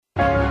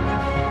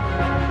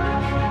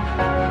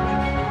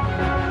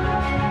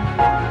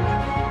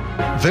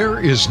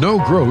There is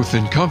no growth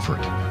in comfort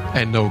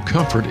and no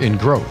comfort in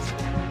growth.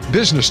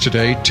 Business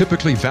today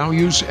typically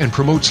values and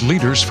promotes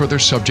leaders for their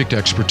subject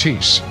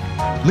expertise.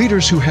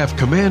 Leaders who have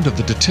command of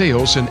the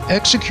details and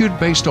execute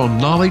based on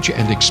knowledge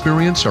and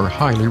experience are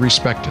highly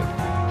respected.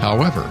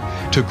 However,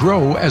 to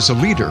grow as a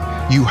leader,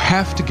 you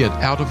have to get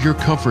out of your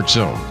comfort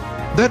zone.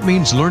 That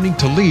means learning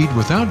to lead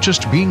without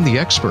just being the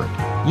expert.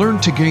 Learn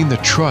to gain the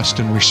trust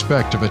and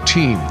respect of a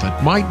team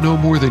that might know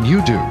more than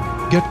you do.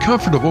 Get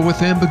comfortable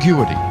with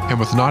ambiguity and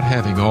with not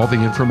having all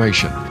the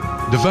information.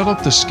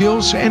 Develop the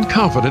skills and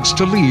confidence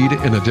to lead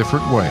in a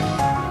different way.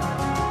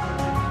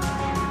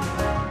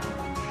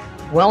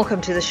 Welcome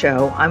to the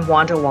show. I'm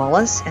Wanda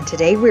Wallace, and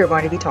today we are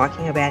going to be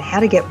talking about how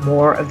to get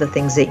more of the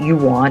things that you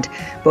want,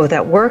 both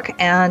at work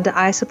and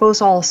I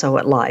suppose also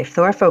at life,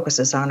 though our focus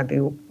is on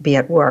to be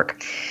at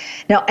work.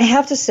 Now, I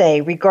have to say,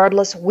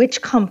 regardless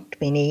which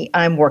company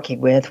I'm working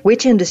with,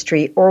 which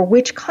industry, or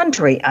which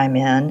country I'm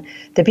in,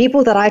 the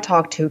people that I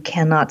talk to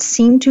cannot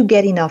seem to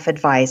get enough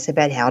advice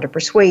about how to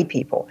persuade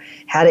people,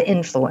 how to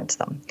influence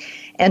them.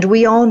 And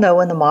we all know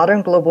in the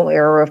modern global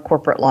era of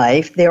corporate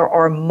life, there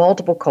are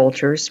multiple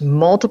cultures,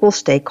 multiple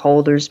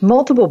stakeholders,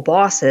 multiple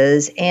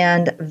bosses,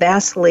 and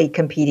vastly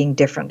competing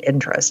different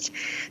interests.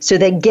 So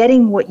that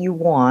getting what you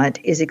want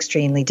is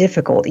extremely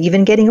difficult.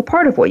 Even getting a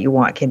part of what you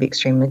want can be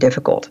extremely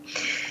difficult.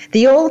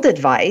 The old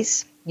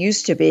advice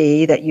used to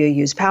be that you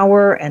use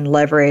power and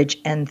leverage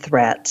and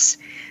threats,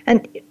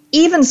 and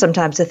even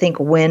sometimes to think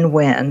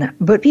win-win,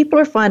 but people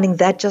are finding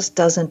that just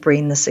doesn't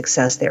bring the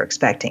success they're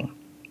expecting.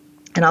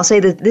 And I'll say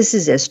that this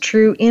is as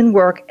true in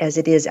work as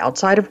it is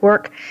outside of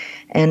work.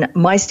 And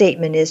my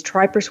statement is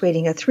try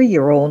persuading a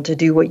 3-year-old to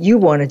do what you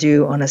want to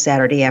do on a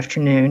Saturday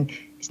afternoon.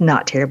 It's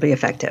not terribly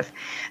effective.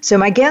 So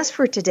my guest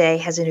for today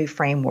has a new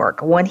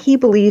framework, one he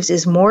believes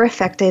is more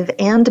effective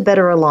and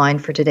better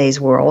aligned for today's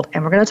world.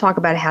 And we're going to talk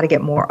about how to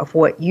get more of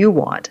what you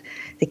want,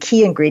 the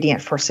key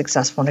ingredient for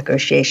successful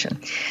negotiation.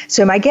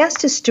 So my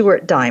guest is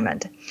Stuart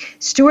Diamond.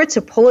 Stuart's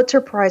a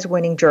Pulitzer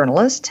Prize-winning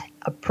journalist,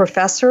 a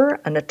professor,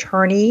 an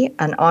attorney,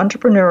 an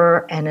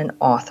entrepreneur, and an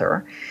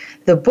author.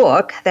 The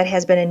book that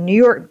has been a New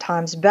York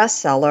Times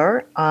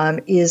bestseller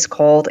is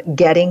called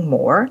Getting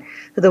More.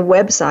 The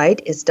website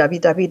is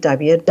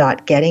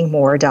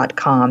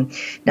www.gettingmore.com.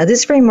 Now,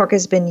 this framework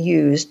has been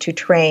used to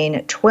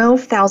train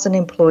 12,000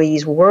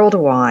 employees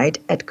worldwide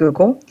at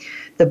Google.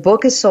 The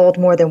book has sold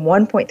more than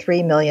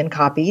 1.3 million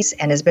copies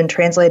and has been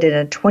translated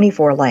into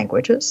 24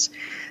 languages.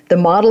 The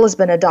model has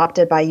been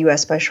adopted by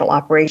U.S. Special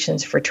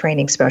Operations for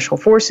training Special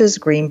Forces,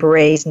 Green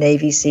Berets,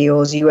 Navy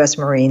SEALs, U.S.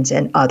 Marines,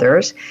 and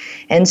others.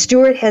 And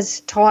Stuart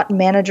has taught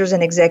managers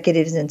and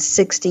executives in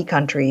 60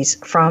 countries,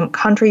 from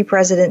country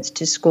presidents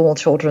to school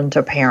children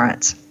to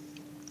parents.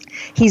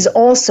 He's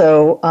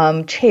also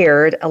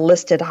chaired a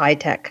listed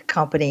high-tech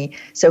company,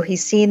 so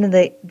he's seen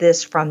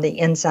this from the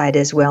inside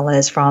as well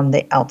as from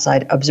the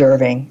outside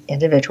observing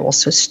individuals.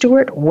 So,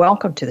 Stuart,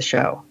 welcome to the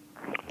show.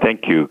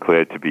 Thank you.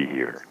 Glad to be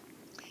here.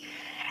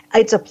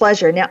 It's a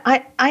pleasure. Now,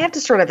 I have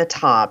to start at the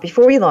top.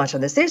 Before we launch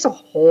on this, there's a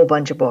whole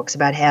bunch of books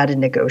about how to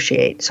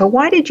negotiate. So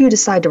why did you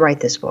decide to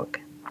write this book?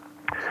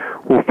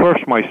 Well,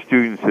 first, my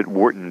students at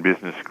Wharton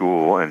Business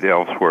School and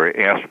elsewhere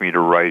asked me to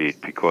write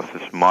it because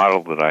this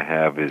model that I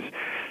have is,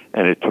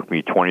 and it took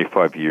me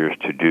 25 years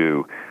to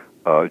do,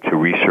 to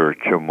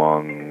research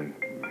among,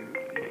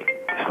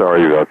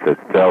 sorry about that,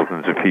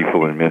 thousands of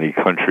people in many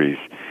countries,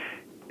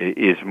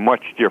 is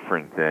much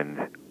different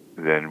than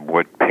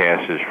what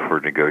passes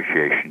for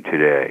negotiation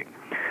today.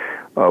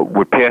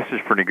 What passes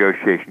for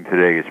negotiation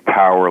today is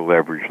power,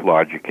 leverage,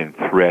 logic, and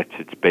threats.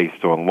 It's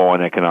based on law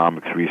and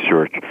economics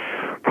research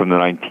from the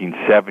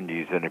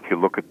 1970s, and if you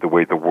look at the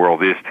way the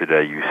world is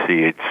today, you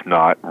see it's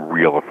not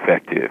real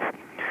effective.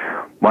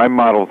 My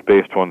model is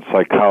based on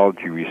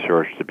psychology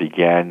research that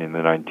began in the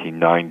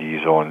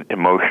 1990s on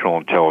emotional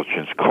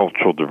intelligence,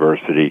 cultural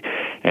diversity,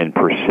 and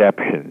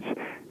perceptions.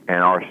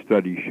 And our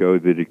studies show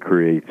that it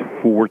creates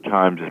 4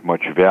 times as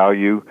much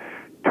value,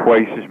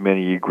 twice as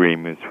many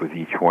agreements, with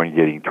each one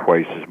getting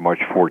twice as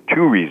much for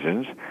 2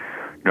 reasons.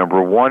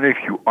 Number one, if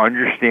you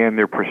understand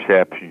their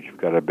perceptions, you've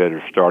got a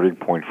better starting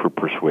point for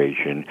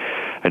persuasion.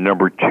 And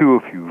number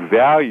 2, if you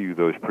value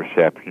those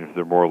perceptions,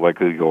 they're more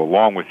likely to go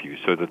along with you.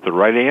 So that the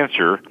right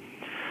answer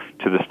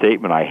to the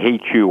statement, I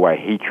hate you, I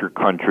hate your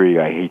country,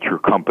 I hate your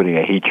company,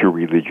 I hate your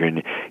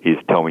religion, is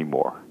tell me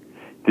more.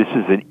 This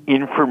is an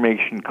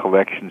information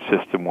collection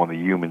system on the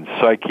human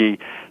psyche,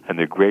 and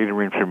the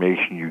greater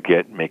information you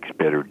get makes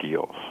better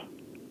deals.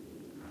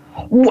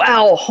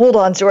 Wow, hold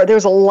on, Stuart.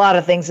 There's a lot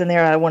of things in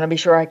there I want to be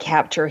sure I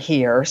capture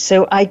here.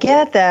 So I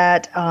get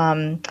that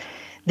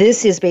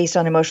this is based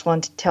on emotional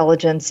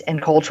intelligence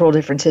and cultural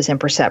differences and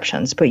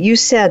perceptions, but you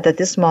said that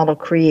this model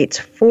creates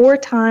 4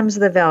 times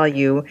the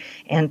value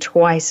and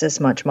twice as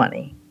much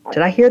money.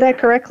 Did I hear that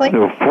correctly?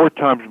 So 4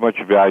 times as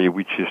much value,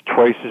 which is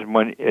twice as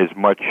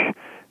much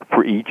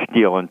for each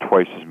deal and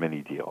twice as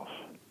many deals.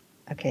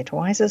 Okay,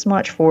 twice as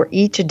much for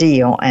each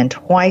deal and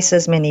twice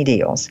as many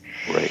deals.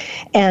 Right.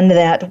 And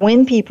that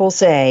when people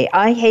say,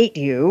 I hate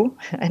you,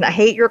 and I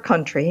hate your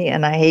country,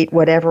 and I hate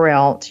whatever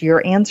else,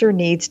 your answer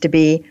needs to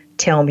be,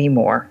 Tell me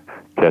more.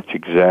 That's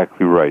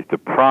exactly right. The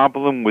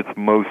problem with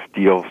most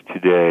deals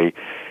today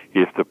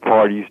is the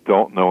parties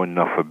don't know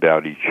enough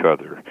about each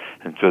other,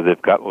 and so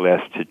they've got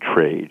less to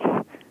trade.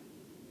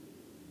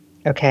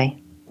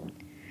 Okay.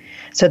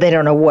 So they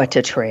don't know what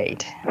to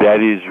trade.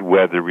 That is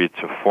whether it's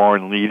a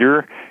foreign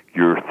leader,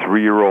 your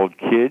 3-year-old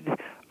kid,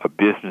 a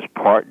business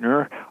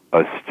partner,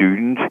 a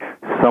student,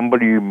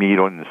 somebody you meet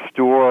on the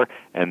store,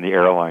 and the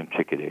airline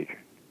ticket agent.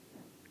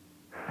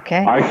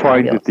 Okay. I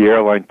find that the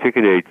airline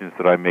ticket agents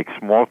that I make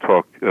small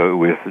talk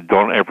with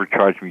don't ever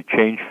charge me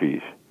change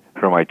fees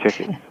for my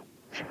tickets.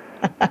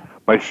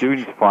 My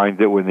students find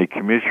that when they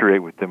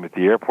commiserate with them at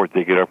the airport,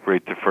 they get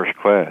upgraded to first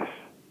class.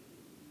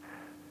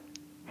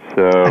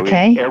 So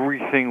it's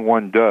everything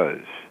one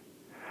does.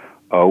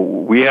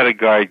 We had a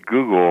guy at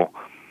Google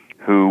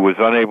who was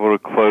unable to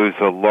close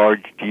a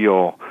large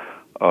deal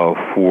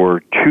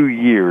for 2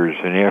 years,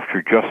 and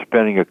after just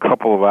spending a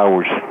couple of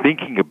hours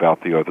thinking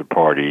about the other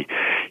party,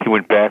 he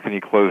went back and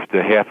he closed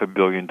a $500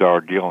 million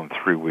deal in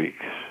 3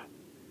 weeks.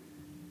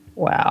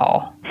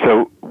 Wow.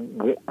 So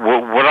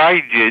what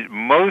I did,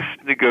 most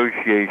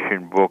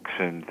negotiation books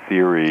and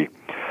theory,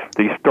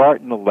 they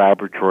start in the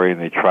laboratory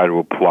and they try to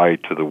apply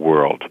it to the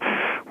world.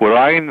 What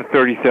I and the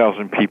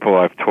 30,000 people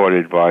I've taught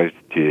advised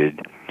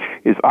did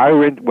is I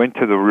went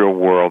to the real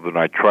world and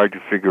I tried to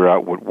figure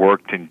out what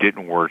worked and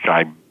didn't work,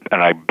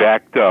 and I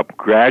backed up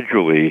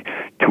gradually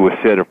to a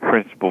set of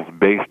principles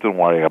based on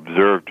what I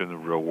observed in the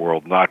real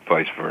world, not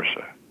vice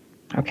versa.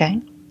 Okay.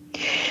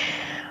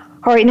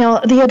 All right. Now,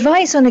 the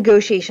advice on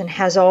negotiation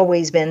has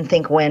always been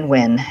think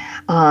win-win.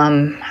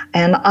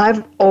 And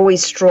I've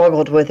always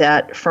struggled with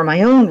that for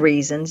my own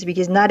reasons,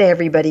 because not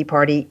every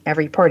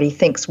party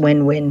thinks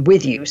win-win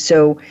with you.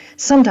 So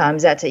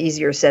sometimes that's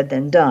easier said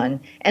than done.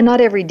 And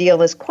not every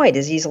deal is quite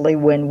as easily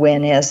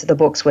win-win as the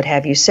books would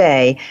have you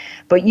say.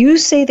 But you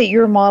say that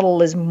your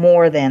model is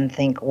more than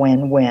think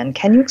win-win.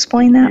 Can you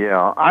explain that?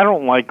 Yeah, I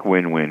don't like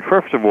win-win.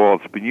 First of all,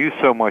 it's been used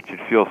so much it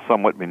feels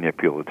somewhat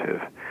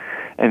manipulative.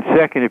 And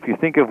second, if you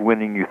think of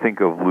winning, you think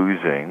of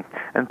losing.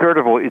 And third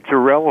of all, it's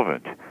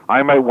irrelevant.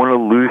 I might want to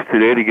lose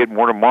today to get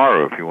more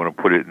tomorrow, if you want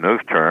to put it in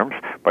those terms,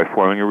 by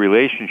forming a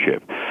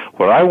relationship.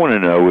 What I want to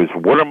know is,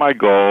 what are my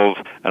goals,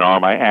 and are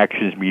my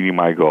actions meeting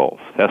my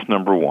goals? That's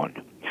number one.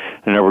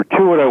 And number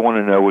two, what I want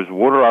to know is,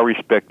 what are our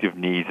respective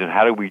needs, and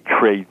how do we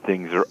trade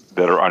things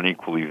that are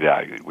unequally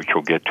valued, which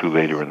we'll get to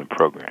later in the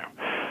program.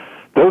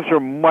 Those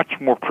are much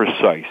more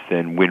precise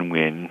than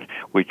win-win,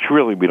 which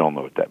really we don't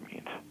know what that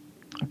means.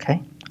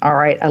 Okay. All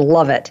right. I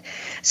love it.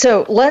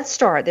 So let's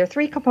start. There are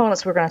 3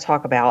 components we're going to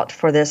talk about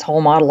for this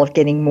whole model of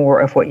getting more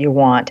of what you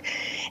want.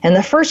 And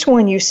the first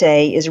one you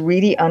say is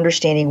really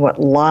understanding what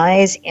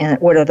lies and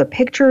what are the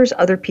pictures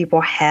other people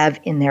have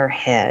in their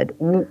head.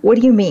 What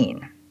do you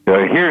mean?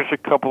 Here's a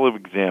couple of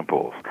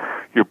examples.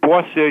 Your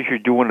boss says you're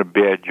doing a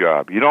bad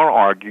job. You don't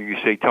argue. You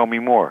say, tell me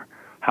more.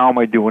 How am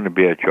I doing a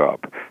bad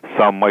job?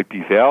 Some might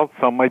be valid,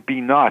 some might be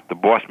not. The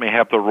boss may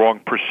have the wrong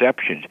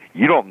perceptions.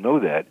 You don't know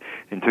that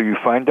until you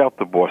find out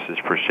the boss's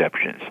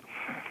perceptions.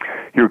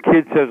 Your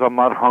kid says, I'm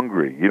not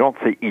hungry. You don't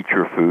say, eat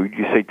your food.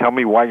 You say, tell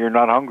me why you're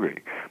not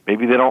hungry.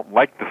 Maybe they don't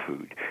like the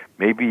food.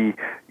 Maybe,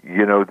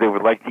 they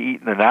would like to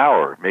eat in an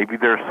hour. Maybe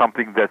there's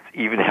something that's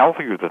even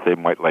healthier that they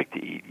might like to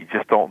eat. You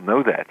just don't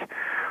know that.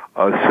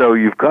 So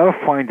you've got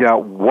to find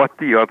out what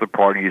the other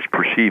party is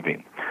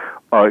perceiving.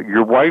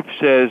 Your wife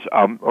says,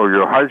 or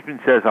your husband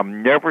says,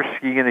 I'm never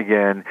skiing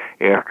again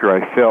after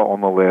I fell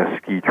on the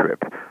last ski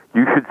trip.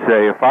 You should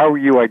say, if I were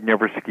you, I'd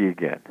never ski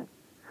again.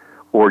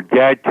 Or,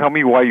 Dad, tell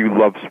me why you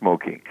love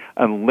smoking.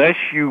 Unless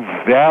you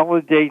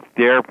validate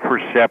their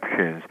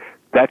perceptions,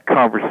 that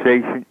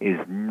conversation is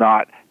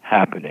not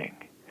happening.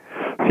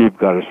 So you've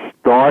got to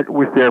start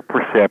with their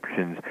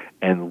perceptions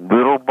and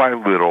little by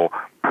little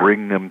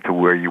bring them to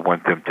where you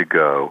want them to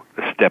go,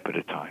 a step at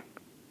a time.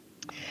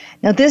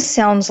 Now, this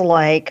sounds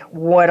like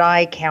what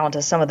I count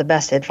as some of the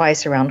best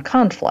advice around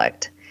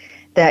conflict,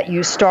 that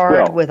you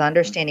start with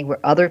understanding where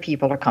other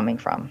people are coming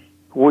from.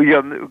 Well,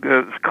 yeah,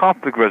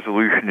 conflict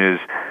resolution is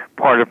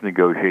part of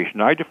negotiation.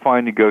 I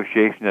define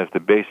negotiation as the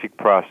basic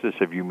process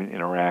of human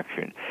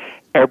interaction.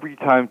 Every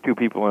time 2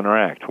 people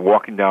interact,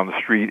 walking down the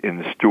street, in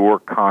the store,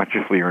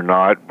 consciously or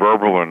not,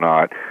 verbal or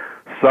not,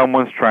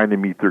 someone's trying to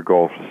meet their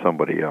goals for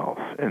somebody else.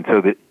 And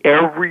so that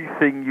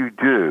everything you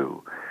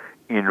do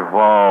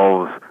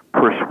involves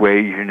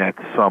persuasion at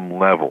some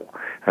level.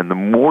 And the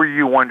more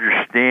you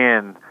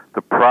understand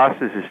the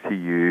processes to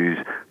use,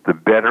 the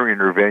better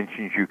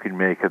interventions you can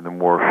make and the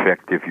more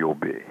effective you'll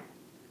be.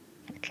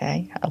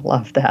 Okay, I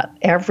love that.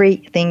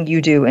 Everything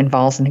you do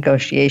involves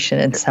negotiation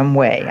in some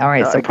way. All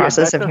right, it's the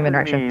process of human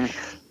interaction. Mean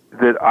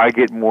that I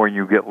get more and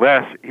you get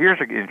less. Here's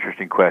an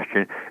interesting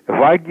question. If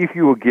I give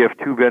you a gift,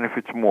 who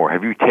benefits more?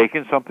 Have you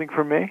taken something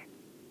from me?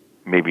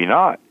 Maybe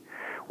not.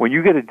 When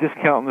you get a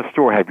discount in the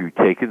store, have you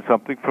taken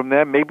something from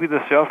them? Maybe the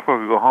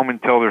salesperson will go home and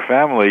tell their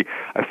family,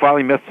 I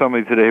finally met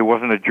somebody today who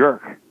wasn't a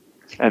jerk,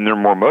 and they're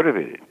more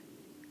motivated.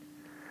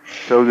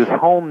 So this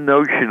whole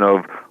notion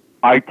of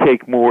I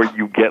take more,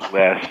 you get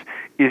less,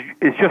 is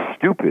just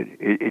stupid.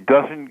 It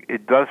doesn't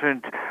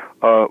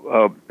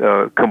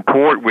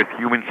comport with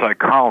human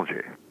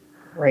psychology.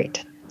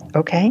 Right.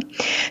 Okay.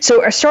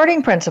 So a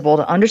starting principle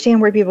to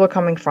understand where people are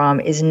coming from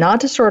is not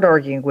to start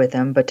arguing with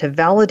them, but to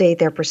validate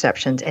their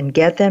perceptions and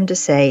get them to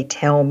say,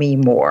 tell me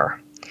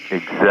more.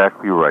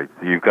 Exactly right.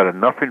 So you've got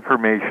enough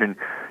information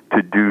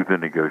to do the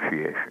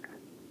negotiation.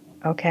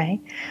 Okay.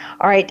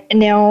 All right.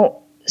 Now,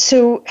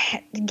 so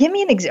give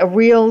me a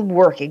real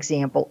work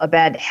example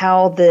about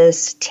how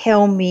this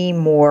tell me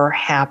more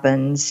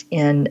happens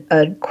in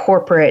a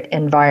corporate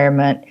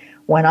environment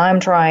when I'm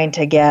trying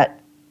to get,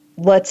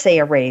 let's say,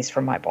 a raise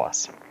from my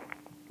boss.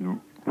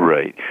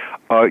 Right.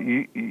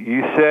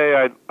 You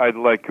say, I'd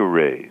like a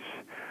raise.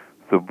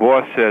 The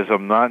boss says,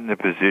 I'm not in a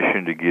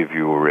position to give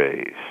you a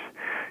raise.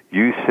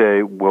 You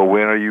say, well,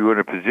 when are you in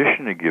a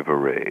position to give a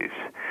raise?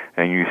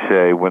 And you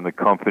say, when the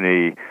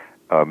company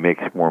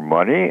makes more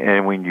money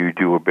and when you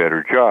do a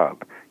better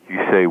job. You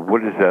say,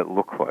 what does that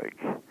look like?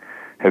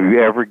 Have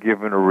you ever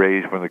given a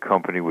raise when the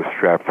company was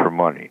strapped for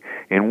money?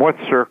 In what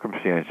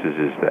circumstances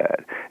is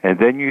that? And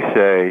then you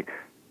say,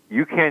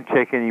 you can't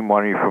take any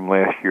money from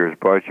last year's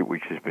budget,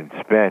 which has been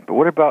spent, but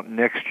what about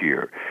next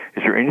year?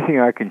 Is there anything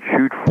I can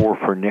shoot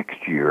for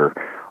next year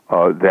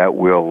that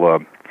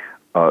will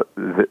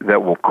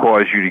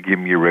cause you to give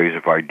me a raise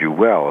if I do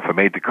well? If I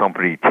made the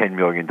company $10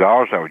 million,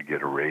 I would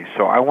get a raise.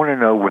 So I want to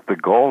know what the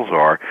goals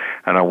are,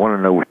 and I want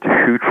to know what to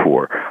shoot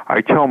for.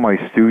 I tell my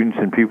students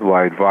and people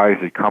I advise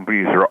that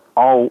companies are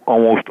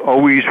almost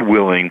always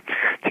willing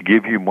to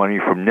give you money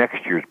from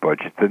next year's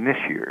budget than this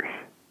year's.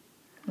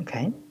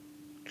 Okay.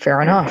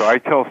 Fair enough. So I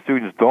tell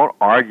students, don't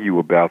argue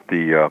about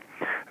the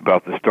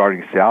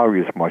starting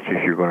salary as much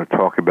as you're going to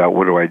talk about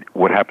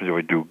what happens if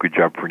I do a good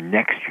job for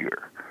next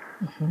year.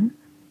 Mm-hmm.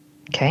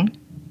 Okay.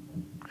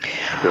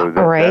 So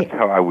that's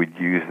how I would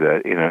use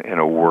that in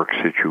a work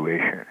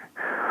situation.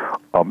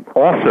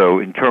 Also,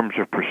 in terms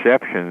of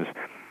perceptions,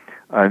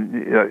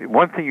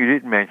 one thing you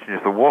didn't mention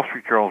is the Wall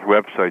Street Journal's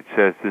website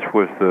says this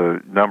was the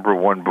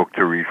 #1 book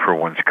to read for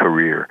one's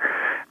career,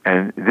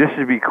 and this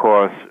is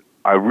because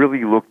I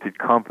really looked at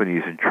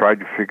companies and tried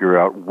to figure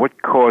out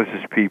what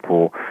causes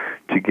people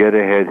to get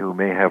ahead who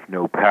may have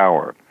no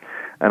power.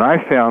 And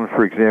I found,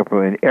 for example,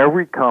 in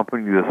every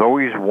company, there's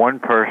always one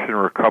person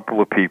or a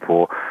couple of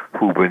people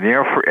who've been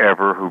there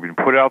forever, who've been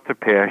put out to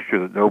pasture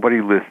that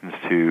nobody listens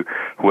to,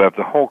 who have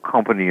the whole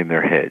company in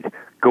their head.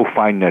 Go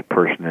find that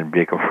person and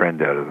make a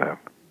friend out of them.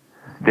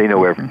 They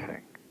know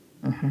everything.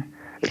 Mm-hmm.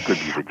 It could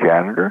be the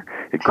janitor.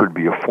 It could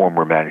be a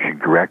former managing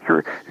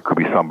director. It could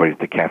be somebody at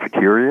the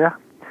cafeteria.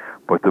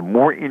 But the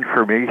more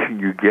information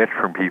you get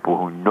from people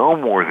who know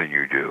more than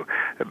you do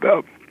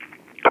about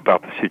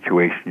the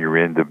situation you're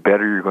in, the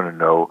better you're going to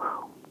know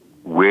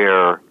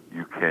where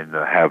you can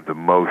have the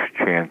most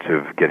chance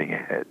of getting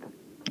ahead.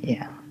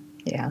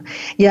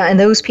 Yeah, and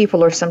those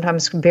people are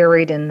sometimes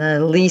buried in the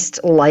least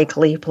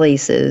likely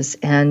places,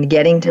 and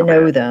getting to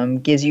know them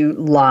gives you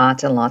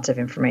lots and lots of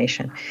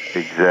information.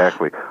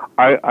 Exactly.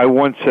 I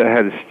once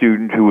had a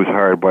student who was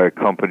hired by a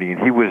company, and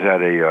he was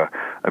at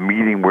a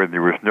meeting where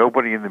there was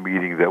nobody in the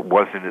meeting that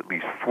wasn't at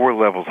least 4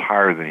 levels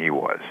higher than he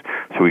was.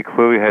 So he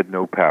clearly had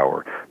no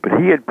power. But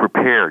he had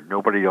prepared.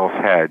 Nobody else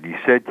had. He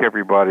said to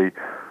everybody,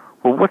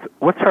 well,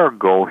 what's our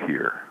goal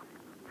here?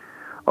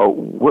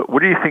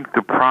 What do you think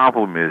the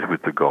problem is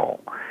with the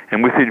goal?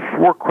 And within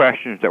 4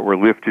 questions that were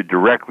lifted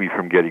directly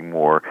from getting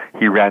more,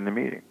 he ran the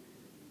meeting.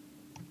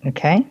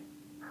 Okay.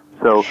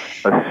 So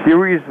a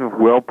series of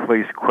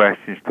well-placed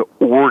questions to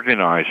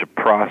organize a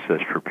process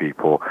for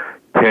people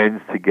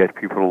tends to get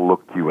people to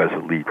look to you as a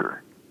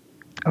leader.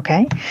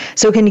 Okay.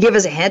 So can you give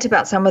us a hint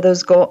about some of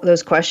those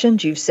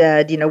questions? You've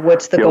said,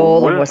 what's the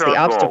goal and what's the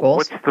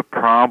obstacles? What's the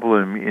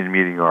problem in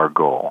meeting our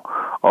goal?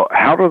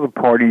 How do the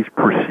parties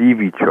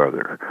perceive each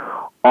other?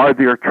 Are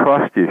there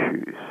trust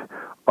issues?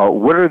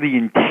 What are the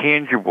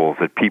intangibles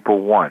that people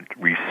want?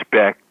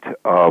 Respect,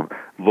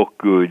 look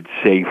good,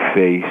 save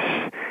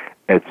face,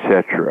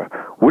 etc.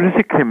 What does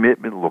a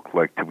commitment look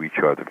like to each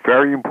other?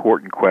 Very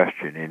important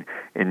question.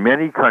 In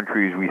many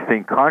countries, we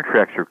think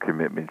contracts are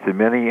commitments. In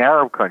many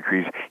Arab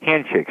countries,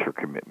 handshakes are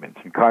commitments,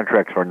 and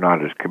contracts are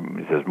not as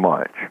commitments as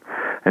much.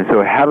 And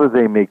so how do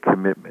they make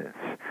commitments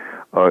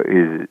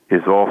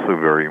is also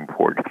very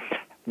important.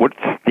 What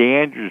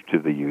standards do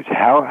they use?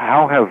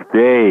 How have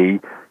they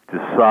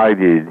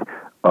decided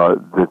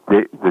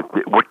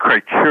what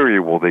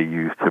criteria will they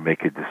use to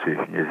make a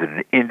decision? Is it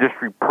an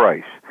industry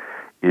price?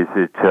 Is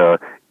it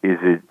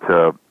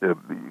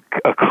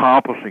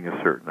accomplishing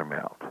a certain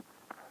amount?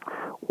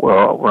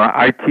 Well, when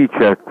I teach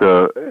at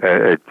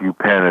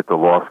UPenn, at the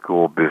law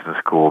school, business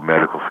school,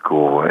 medical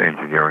school,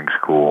 engineering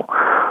school,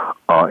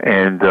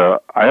 and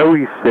I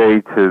always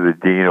say to the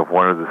dean of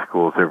one of the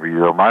schools every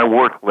year, am I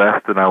worth less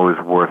than I was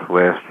worth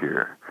last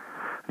year?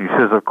 And he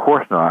says, of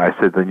course not. I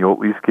said, then you'll at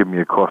least give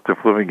me a cost of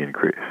living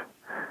increase.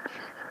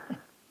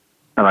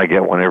 And I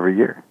get one every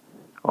year,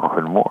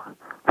 often more.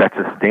 That's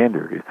a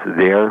standard. It's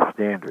their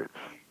standards.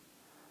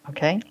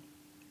 Okay.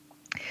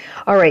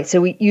 All right.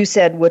 So you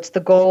said, what's the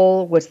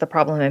goal? What's the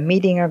problem in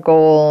meeting our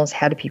goals?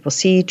 How do people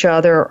see each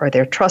other? Are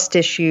there trust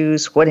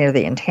issues? What are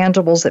the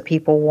intangibles that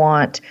people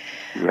want?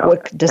 Yeah.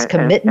 What does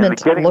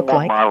commitment look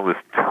like? The model is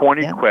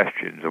 20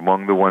 questions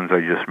among the ones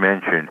I just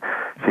mentioned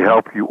to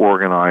help you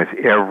organize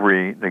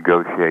every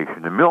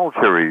negotiation. The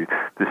military,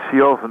 the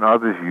SEALs and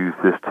others use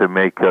this to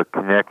make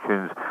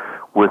connections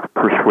with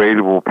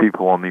persuadable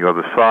people on the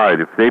other side.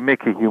 If they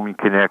make a human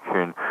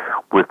connection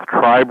with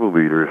tribal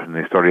leaders and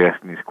they start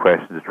asking these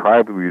questions, the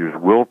tribal leaders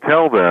will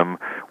tell them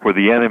where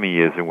the enemy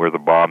is and where the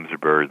bombs are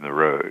buried in the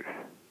road.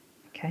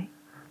 Okay.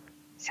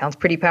 Sounds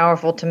pretty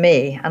powerful to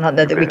me. I don't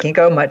know that we can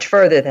go much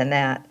further than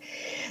that.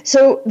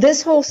 So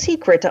this whole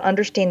secret to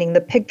understanding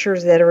the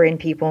pictures that are in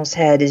people's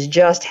head is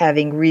just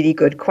having really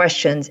good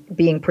questions,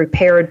 being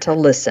prepared to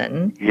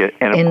listen. Yeah,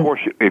 and of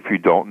course, if you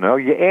don't know,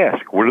 you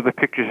ask, what are the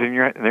pictures in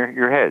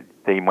your head?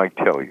 They might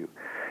tell you.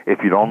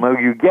 If you don't know,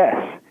 you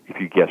guess. If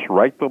you guess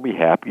right, they'll be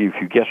happy. If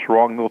you guess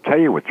wrong, they'll tell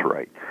you what's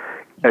right.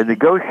 A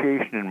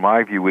negotiation, in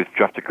my view, is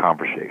just a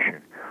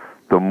conversation.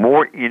 The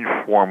more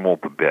informal,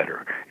 the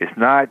better. It's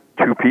not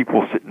two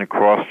people sitting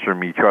across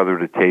from each other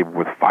at a table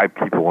with 5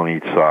 people on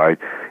each side.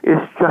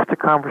 It's just a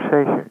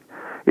conversation.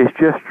 It's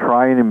just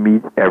trying to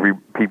meet every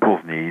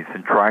people's needs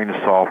and trying to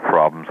solve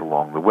problems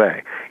along the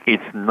way.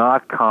 It's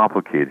not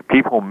complicated.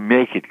 People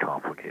make it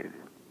complicated.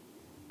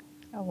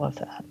 I love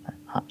that.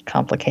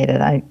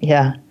 Complicated.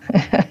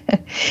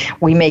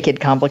 We make it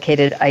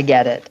complicated. I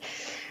get it.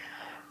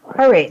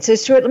 All right. So,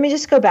 Stuart, let me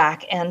just go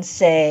back and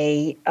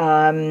say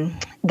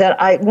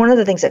that one of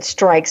the things that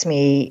strikes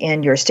me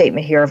in your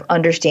statement here of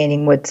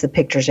understanding what the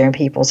pictures are in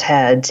people's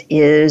heads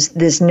is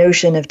this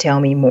notion of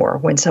tell me more.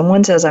 When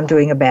someone says I'm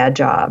doing a bad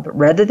job,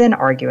 rather than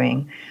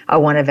arguing, I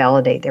want to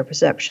validate their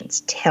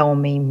perceptions. Tell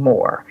me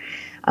more.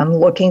 I'm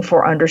looking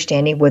for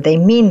understanding what they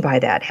mean by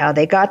that, how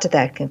they got to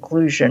that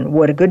conclusion,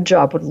 what a good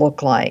job would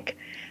look like,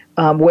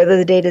 whether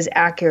the data is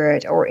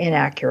accurate or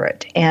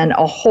inaccurate, and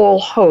a whole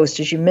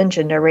host, as you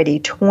mentioned already,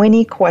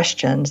 20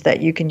 questions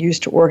that you can use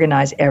to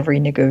organize every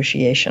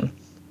negotiation.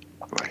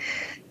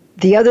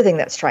 The other thing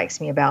that strikes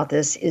me about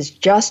this is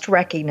just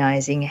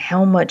recognizing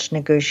how much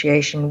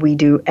negotiation we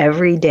do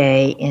every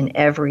day in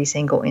every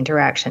single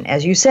interaction.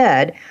 As you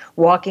said,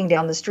 walking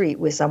down the street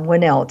with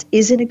someone else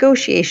is a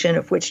negotiation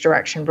of which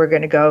direction we're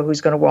going to go,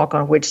 who's going to walk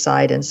on which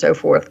side, and so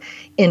forth,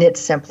 in its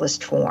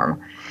simplest form.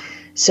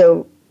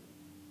 So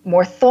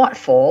more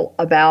thoughtful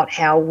about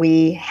how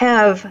we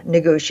have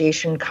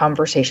negotiation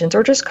conversations,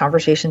 or just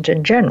conversations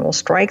in general,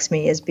 strikes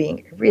me as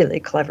being a really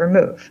clever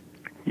move.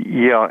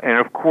 Yeah, and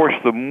of course,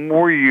 the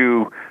more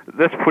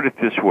let's put it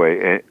this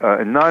way,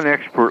 a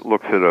non-expert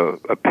looks at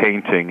a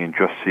painting and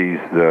just sees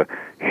the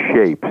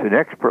shapes. An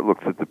expert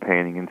looks at the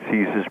painting and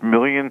sees this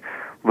million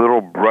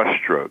little brush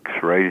strokes,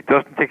 right? It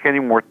doesn't take any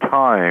more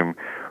time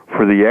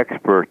for the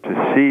expert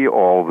to see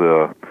all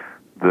the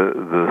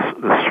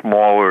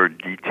smaller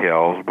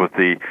details, but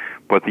the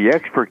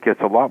expert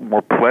gets a lot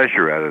more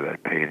pleasure out of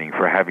that painting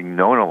for having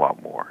known a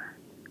lot more.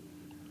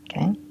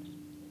 Okay.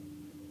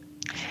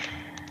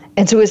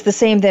 And so it's the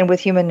same then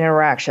with human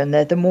interaction,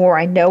 that the more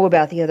I know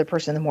about the other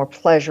person, the more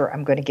pleasure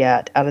I'm going to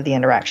get out of the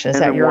interaction.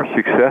 And the more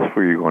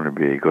successful you're going to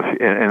be.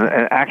 And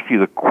actually,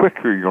 the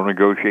quicker your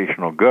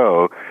negotiation will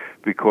go,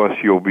 because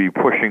you'll be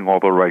pushing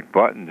all the right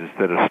buttons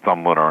instead of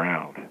stumbling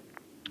around.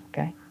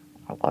 Okay.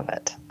 I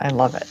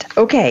love it.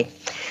 Okay.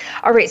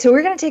 All right. So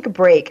we're going to take a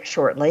break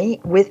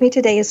shortly. With me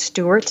today is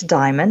Stuart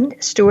Diamond.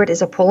 Stuart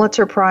is a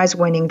Pulitzer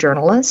Prize-winning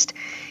journalist.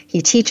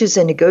 He teaches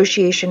a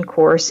negotiation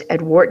course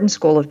at Wharton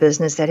School of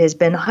Business that has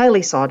been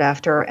highly sought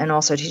after, and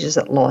also teaches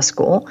at law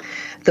school.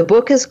 The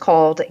book is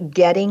called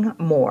Getting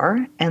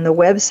More, and the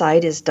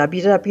website is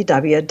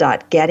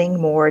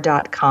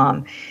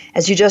www.gettingmore.com.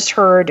 As you just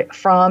heard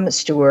from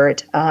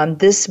Stuart,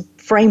 this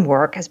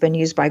framework has been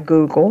used by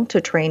Google to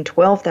train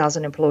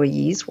 12,000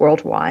 employees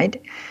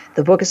worldwide.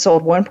 The book has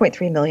sold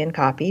 1.3 million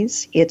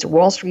copies. It's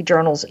Wall Street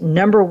Journal's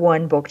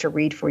 #1 book to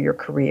read for your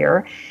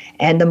career.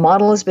 And the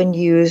model has been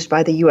used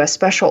by the U.S.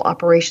 Special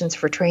Operations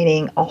for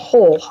training a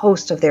whole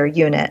host of their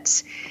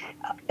units,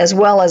 as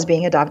well as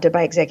being adopted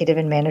by executive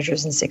and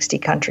managers in 60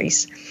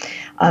 countries.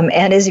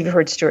 And as you've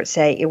heard Stuart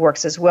say, it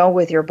works as well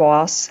with your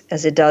boss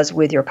as it does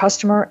with your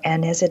customer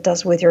and as it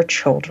does with your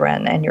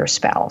children and your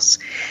spouse.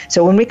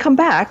 So when we come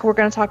back, we're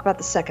going to talk about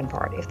the second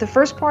part. If the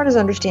first part is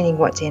understanding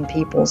what's in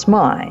people's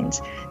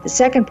minds, the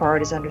second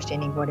part is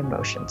understanding what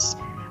emotions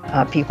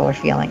people are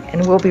feeling.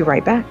 And we'll be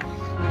right back.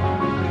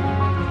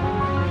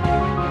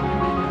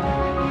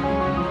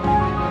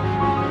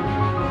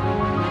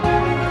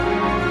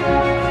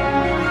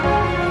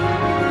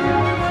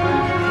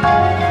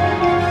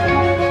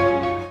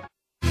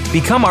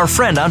 Become our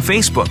friend on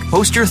Facebook.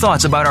 Post your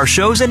thoughts about our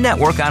shows and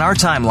network on our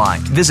timeline.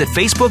 Visit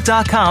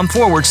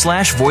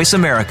Facebook.com/Voice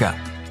America.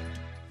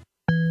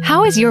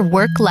 How is your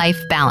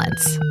work-life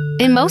balance?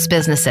 In most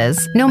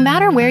businesses, no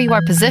matter where you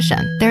are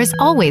positioned, there is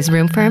always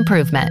room for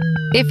improvement.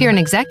 If you're an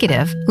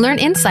executive, learn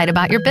insight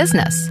about your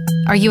business.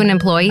 Are you an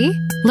employee?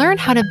 Learn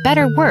how to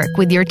better work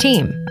with your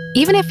team.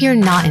 Even if you're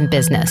not in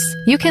business,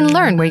 you can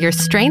learn where your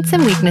strengths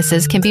and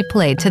weaknesses can be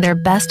played to their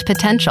best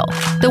potential.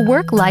 The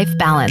Work-Life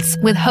Balance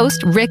with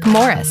host Rick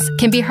Morris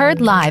can be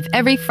heard live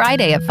every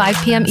Friday at 5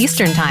 p.m.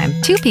 Eastern Time,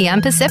 2 p.m.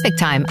 Pacific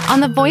Time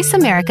on the Voice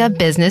America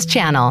Business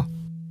Channel.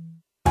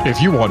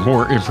 If you want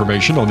more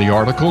information on the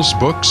articles,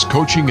 books,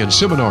 coaching, and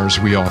seminars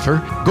we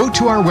author, go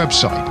to our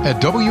website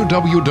at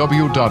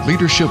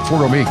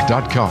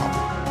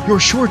www.leadershipforuminc.com. You're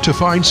sure to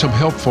find some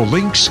helpful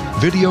links,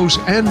 videos,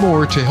 and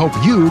more to help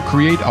you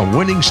create a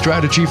winning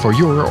strategy for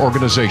your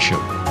organization.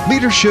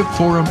 Leadership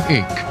Forum,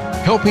 Inc.,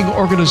 helping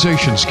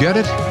organizations get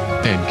it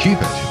and keep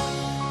it.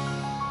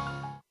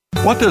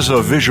 What does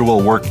a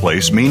visual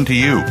workplace mean to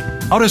you?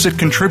 How does it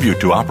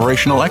contribute to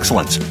operational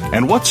excellence?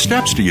 And what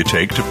steps do you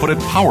take to put it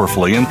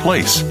powerfully in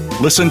place?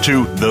 Listen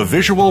to The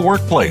Visual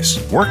Workplace,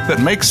 work that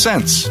makes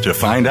sense, to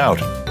find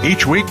out.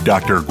 Each week,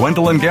 Dr.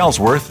 Gwendolyn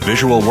Galsworth,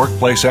 visual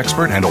workplace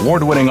expert and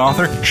award-winning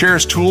author,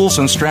 shares tools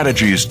and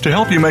strategies to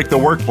help you make the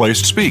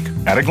workplace speak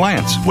at a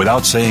glance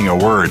without saying a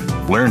word.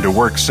 Learn to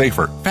work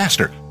safer,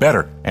 faster,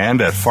 better,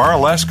 and at far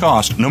less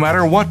cost no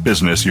matter what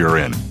business you're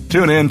in.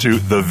 Tune in to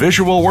The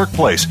Visual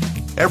Workplace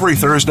every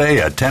Thursday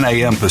at 10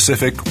 a.m.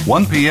 Pacific,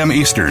 1 p.m.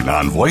 Eastern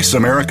on Voice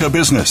America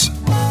Business.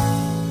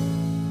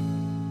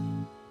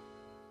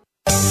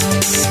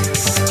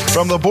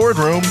 From the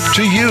boardroom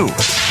to you,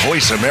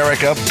 Voice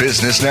America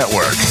Business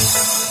Network.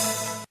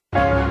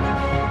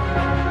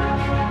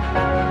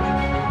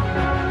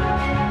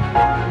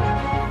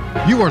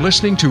 You are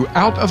listening to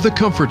Out of the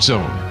Comfort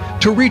Zone.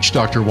 To reach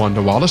Dr. Wanda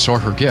Wallace or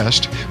her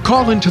guest,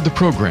 call into the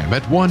program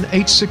at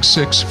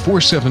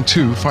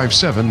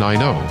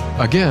 1-866-472-5790.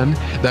 Again,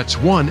 that's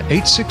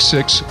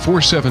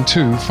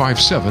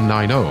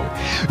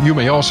 1-866-472-5790. You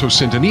may also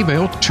send an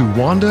email to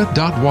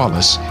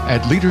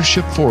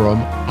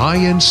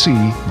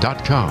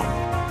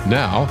wanda.wallace@leadershipforuminc.com.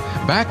 Now,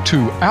 back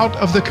to Out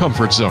of the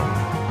Comfort Zone.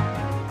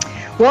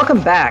 Welcome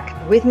back.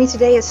 With me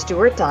today is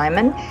Stuart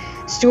Diamond.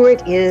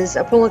 Stuart is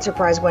a Pulitzer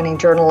Prize-winning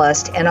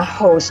journalist and a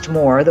host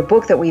more. The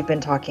book that we've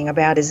been talking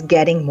about is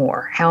Getting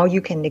More, How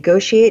You Can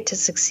Negotiate to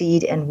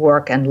Succeed in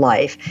Work and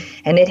Life.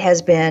 And it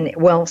has been,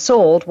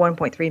 sold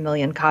 1.3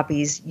 million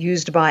copies,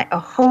 used by a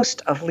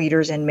host of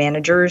leaders and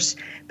managers,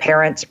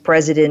 parents,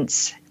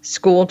 presidents,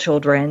 school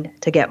children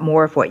to get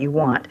more of what you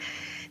want.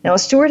 Now,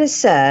 as Stuart has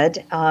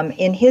said,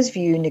 in his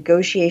view,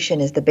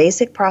 negotiation is the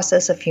basic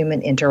process of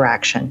human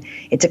interaction.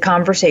 It's a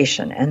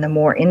conversation, and the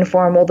more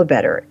informal, the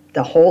better.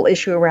 The whole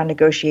issue around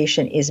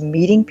negotiation is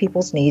meeting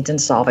people's needs and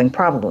solving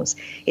problems.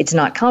 It's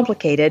not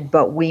complicated,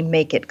 but we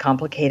make it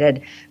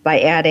complicated by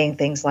adding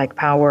things like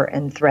power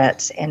and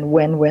threats and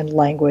win-win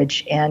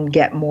language and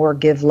get more,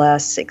 give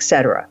less,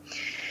 etc.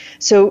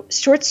 So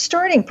Stuart's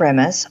starting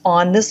premise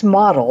on this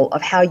model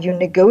of how you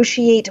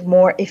negotiate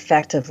more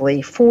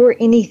effectively for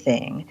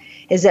anything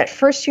is that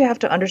first you have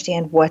to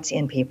understand what's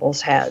in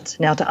people's heads.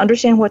 Now, to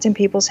understand what's in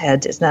people's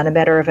heads is not a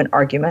matter of an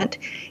argument.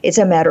 It's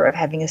a matter of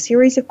having a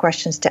series of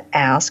questions to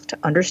ask to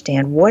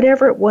understand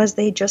whatever it was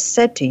they just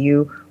said to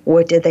you,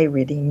 what did they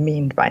really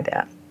mean by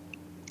that?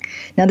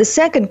 Now, the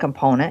second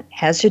component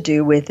has to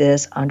do with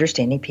this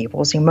understanding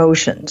people's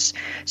emotions.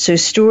 So,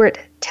 Stuart,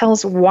 tell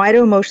us, why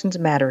do emotions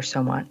matter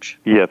so much?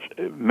 Yes.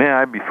 May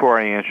I, before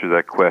I answer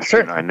that question,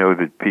 Certainly. I know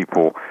that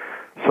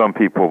some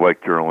people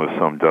like journalists,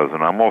 some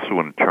doesn't. I'm also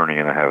an attorney,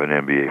 and I have an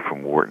MBA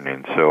from Wharton,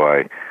 and so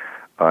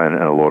and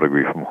a law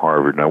degree from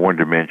Harvard. And I wanted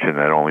to mention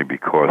that only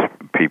because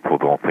people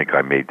don't think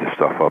I made this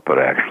stuff up, but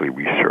I actually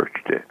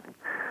researched it.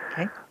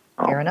 Okay,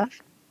 fair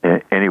enough.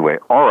 Anyway,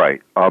 all right.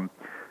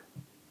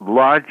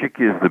 Logic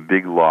is the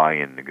big lie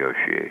in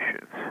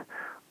negotiations.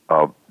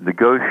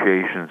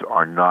 Negotiations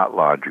are not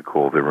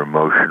logical. They're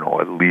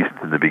emotional, at least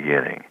in the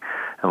beginning.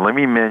 And let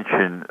me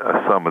mention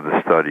some of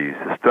the studies.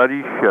 The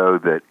studies show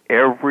that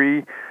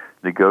every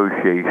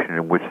negotiation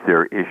in which there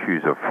are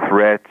issues of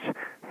threats,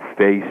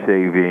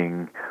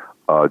 face-saving,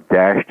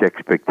 dashed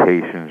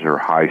expectations, or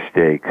high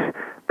stakes,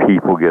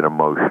 people get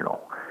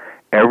emotional.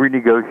 Every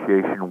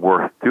negotiation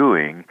worth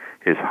doing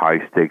is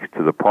high stakes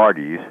to the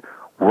parties.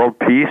 World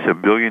peace,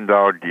 $1 billion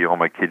deal,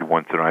 my kid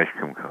wants an ice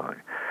cream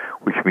cone,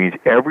 which means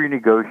every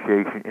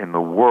negotiation in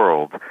the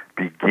world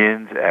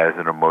begins as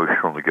an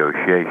emotional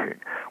negotiation.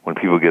 When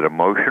people get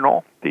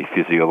emotional, they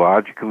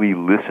physiologically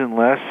listen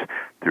less,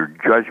 their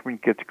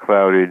judgment gets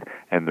clouded,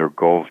 and their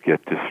goals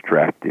get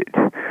distracted.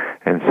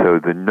 And so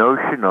the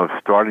notion of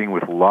starting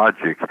with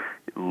logic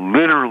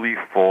literally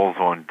falls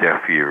on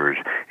deaf ears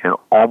in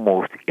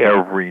almost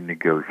every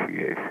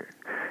negotiation.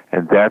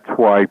 And that's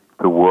why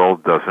the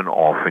world doesn't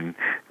often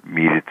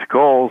meet its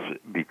goals,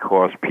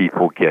 because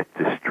people get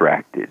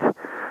distracted.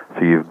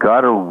 So you've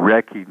got to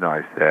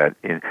recognize that.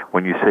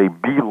 When you say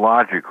be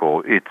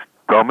logical, it's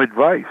dumb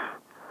advice.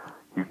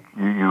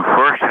 You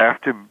first have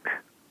to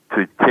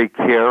take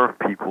care of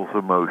people's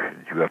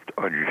emotions. You have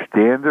to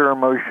understand their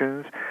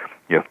emotions.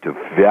 You have to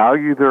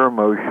value their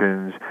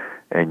emotions,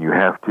 and you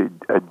have to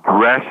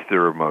address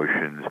their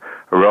emotions,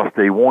 or else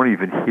they won't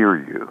even hear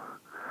you.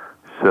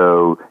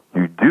 So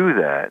you do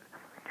that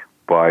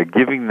by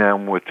giving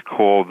them what's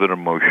called an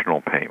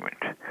emotional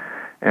payment,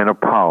 an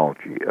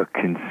apology, a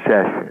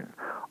concession,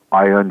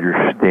 I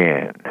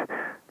understand.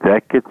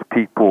 That gets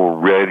people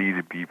ready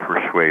to be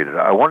persuaded.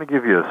 I want to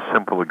give you a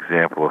simple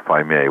example, if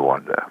I may,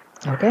 Wanda.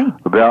 Okay.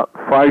 About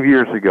 5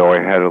 years ago, I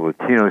had a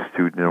Latino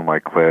student in my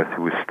class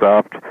who was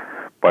stopped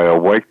by a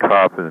white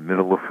cop in the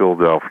middle of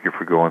Philadelphia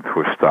for going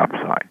through a stop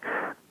sign.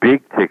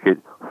 Big ticket,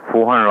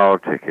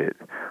 $400 ticket.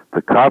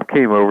 The cop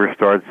came over,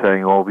 started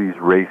saying all these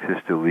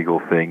racist,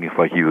 illegal things,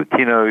 like, you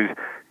Latinos,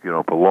 you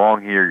don't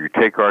belong here, you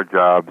take our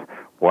jobs,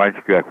 why don't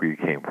you go back where you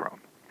came from?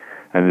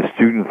 And the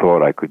student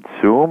thought, I could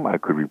sue him, I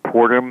could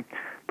report him,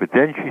 but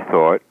then she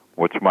thought,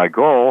 what's my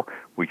goal?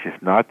 Which is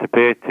not to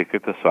pay a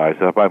ticket the size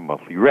of my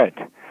monthly rent.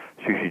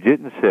 So she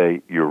didn't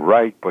say, you're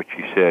right, but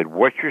she said,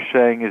 what you're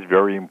saying is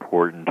very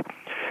important.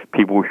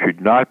 People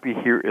should not be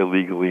here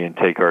illegally and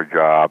take our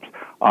jobs.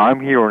 I'm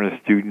here on a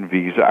student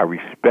visa. I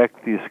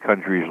respect this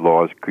country's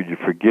laws. Could you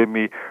forgive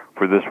me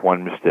for this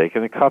one mistake?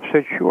 And the cop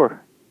said, sure.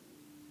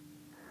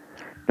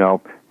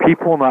 Now,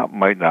 people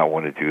might not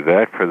want to do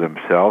that for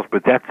themselves,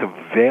 but that's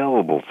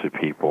available to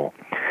people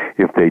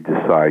if they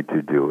decide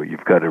to do it.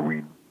 You've got to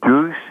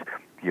reduce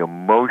the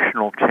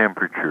emotional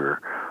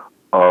temperature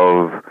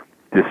of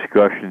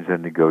discussions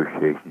and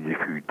negotiations. If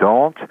you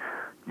don't,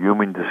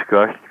 human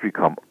discussions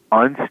become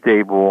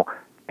unstable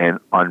and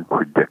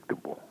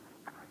unpredictable.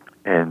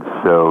 And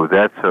so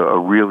that's a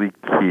really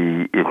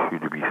key issue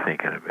to be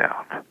thinking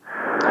about.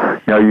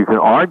 Now, you can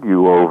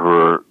argue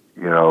over,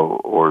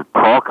 or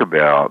talk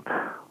about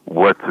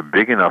what's a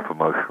big enough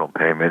emotional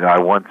payment. I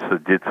once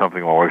did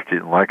something my wife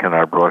didn't like, and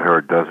I brought her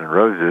a dozen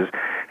roses,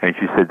 and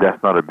she said,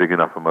 that's not a big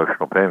enough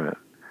emotional payment.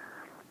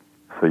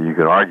 So you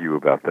can argue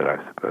about that,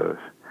 I suppose.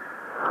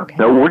 Okay.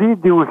 Now, what do you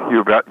do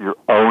about your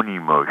own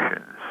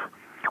emotions?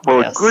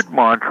 Well, yes. A good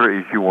mantra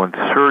is you want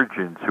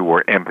surgeons who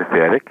are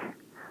empathetic,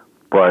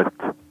 but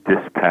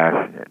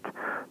dispassionate,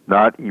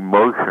 not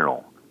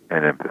emotional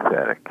and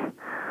empathetic.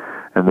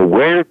 And the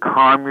way to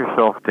calm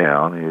yourself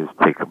down is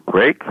take a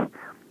break,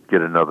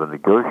 get another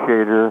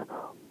negotiator,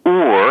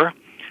 or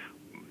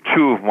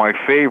two of my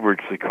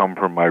favorites that come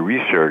from my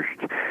research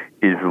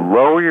is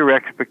lower your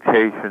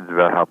expectations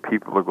about how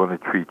people are going to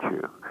treat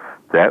you.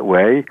 That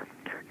way,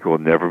 you'll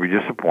never be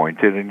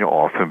disappointed, and you'll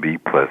often be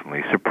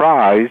pleasantly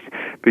surprised,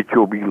 but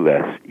you'll be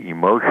less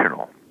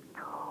emotional.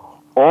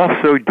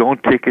 Also,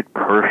 don't take it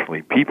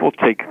personally. People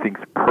take things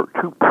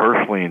too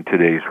personally in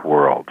today's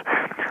world.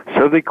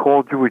 So they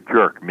called you a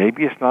jerk.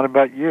 Maybe it's not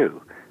about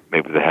you.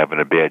 Maybe they're having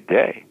a bad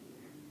day.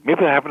 Maybe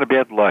they're having a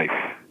bad life.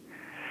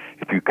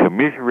 If you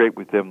commiserate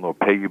with them, they'll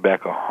pay you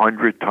back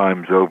 100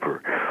 times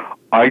over.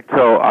 I've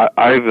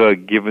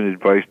given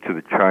advice to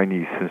the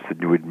Chinese since the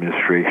new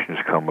administration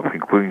has come up,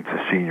 including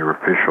to senior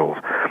officials,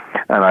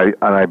 and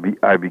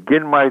I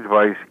begin my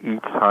advice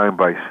each time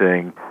by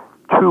saying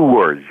two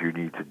words you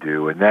need to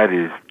do, and that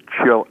is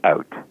chill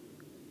out.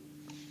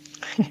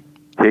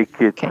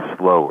 Take it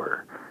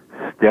slower.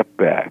 Step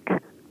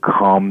back.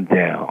 Calm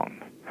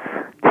down.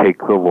 Take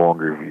the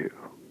longer view.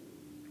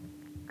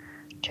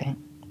 Okay.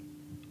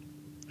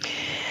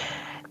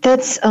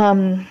 That's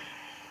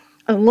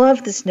I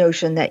love this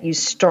notion that you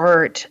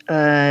start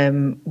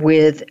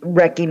with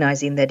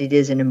recognizing that it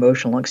is an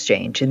emotional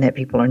exchange and that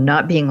people are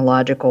not being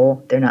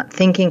logical, they're not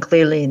thinking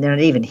clearly, and they're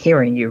not even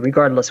hearing you,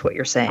 regardless what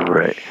you're saying.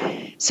 Right.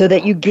 So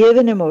that you give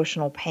an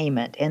emotional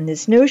payment. And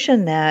this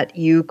notion that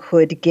you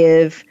could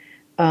give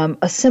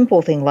a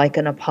simple thing like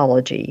an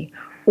apology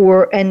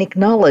or an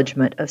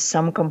acknowledgement of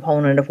some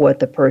component of what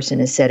the person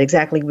has said.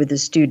 Exactly with the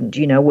student,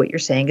 what you're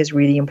saying is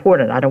really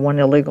important. I don't want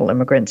illegal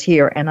immigrants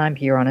here, and I'm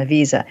here on a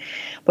visa.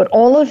 But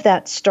all of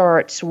that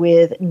starts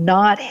with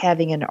not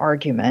having an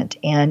argument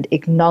and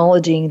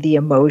acknowledging the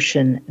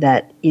emotion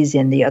that is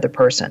in the other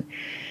person.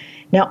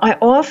 Now,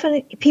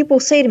 people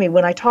say to me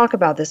when I talk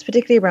about this,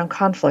 particularly around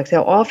conflict,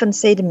 they'll often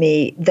say to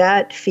me,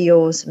 that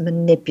feels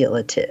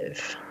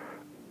manipulative.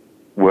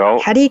 Well,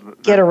 how do you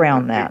get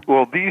around that?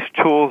 Well, these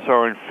tools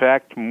are in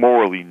fact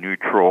morally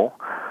neutral,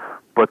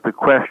 but the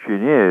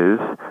question is,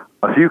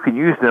 so you can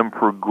use them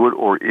for good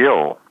or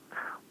ill,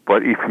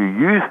 but if you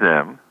use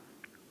them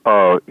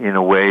in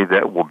a way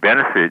that will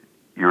benefit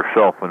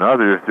yourself and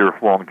others, there's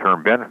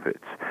long-term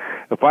benefits.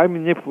 If I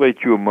manipulate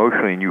you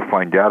emotionally and you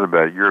find out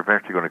about it, you're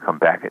eventually going to come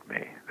back at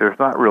me. There's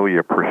not really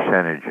a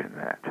percentage in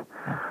that.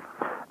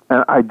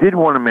 And I did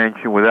want to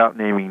mention, without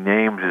naming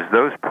names, is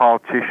those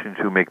politicians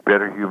who make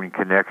better human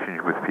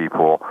connections with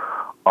people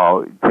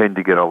tend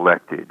to get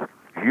elected.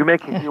 If you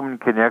make a human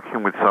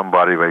connection with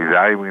somebody by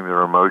valuing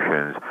their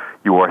emotions,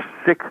 you are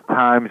 6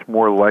 times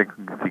more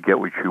likely to get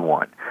what you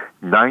want.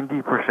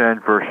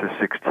 90% versus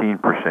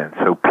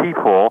 16%. So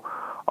people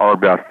are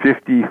about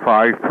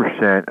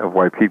 55% of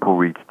why people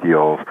reach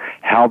deals.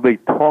 How they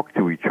talk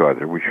to each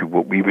other, which is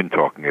what we've been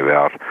talking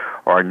about,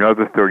 are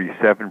another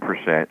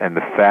 37%. And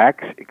the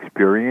facts,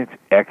 experience,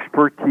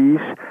 expertise,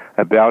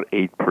 about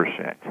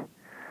 8%.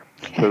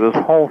 So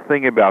this whole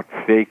thing about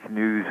fake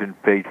news and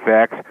fake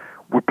facts,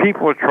 what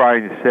people are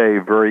trying to say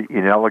very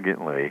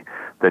inelegantly,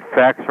 that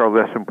facts are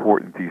less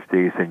important these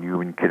days than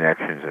human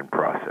connections and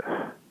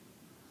process.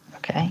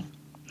 Okay.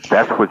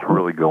 That's what's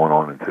really going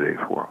on in today's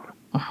world.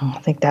 I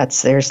think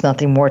there's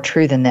nothing more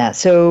true than that.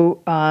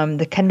 So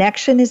the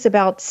connection is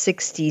about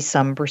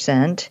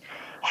 60-some%.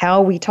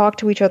 How we talk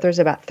to each other is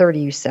about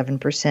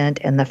 37%,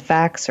 and the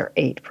facts are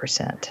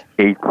 8%.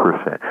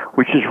 8%,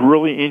 which is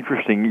really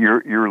interesting.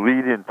 Your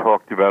lead-in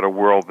talked about a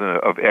world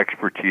of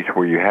expertise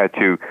where you had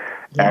to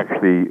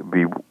actually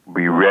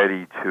be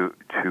ready to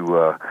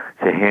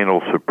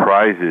handle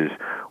surprises.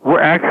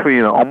 We're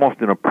actually almost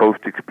in a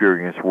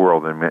post-experience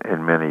world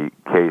in many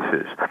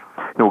cases.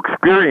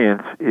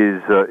 Experience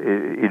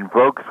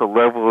invokes a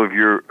level of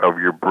your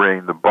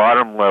brain, the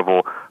bottom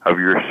level of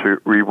your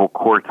cerebral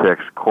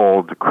cortex,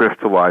 called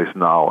crystallized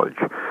knowledge.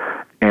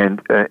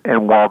 And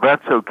while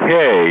that's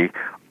okay,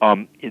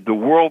 the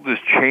world is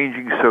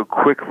changing so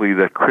quickly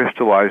that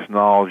crystallized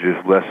knowledge is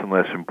less and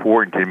less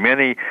important. In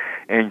many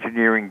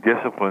engineering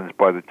disciplines,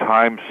 by the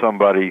time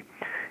somebody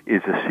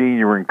is a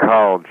senior in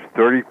college,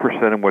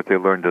 30% of what they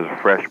learned as a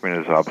freshman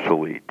is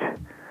obsolete.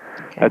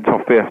 That's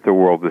how fast the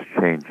world is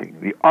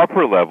changing. The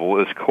upper level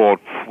is called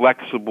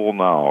flexible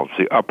knowledge,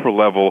 the upper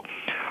level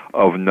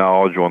of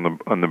knowledge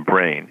on the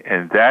brain.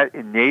 And that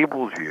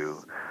enables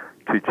you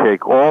to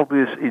take all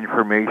this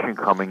information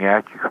coming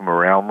at you from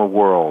around the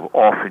world,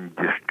 often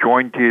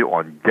disjointed,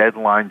 on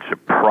deadline,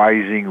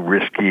 surprising,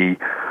 risky,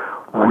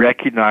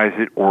 recognize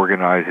it,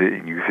 organize it,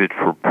 and use it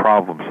for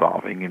problem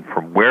solving. And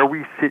from where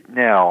we sit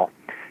now,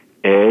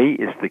 A,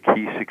 is the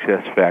key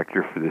success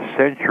factor for this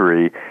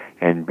century,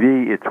 and B,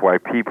 it's why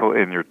people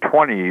in their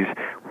 20s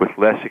with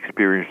less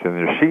experience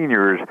than their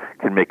seniors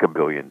can make $1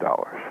 billion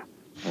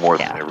more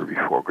than ever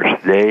before,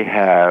 because they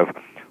have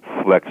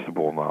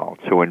flexible knowledge.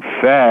 So in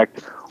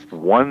fact,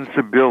 one's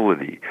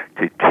ability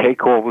to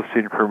take all this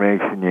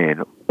information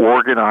in,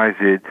 organize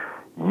it,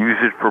 use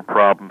it for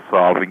problem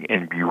solving,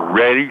 and be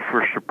ready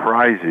for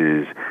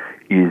surprises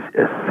is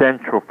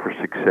essential for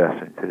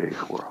success in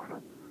today's world.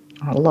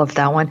 I love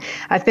that one.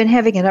 I've been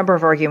having a number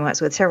of arguments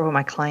with several of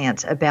my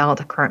clients about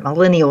the current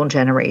millennial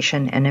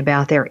generation and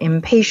about their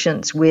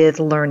impatience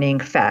with learning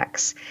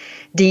facts,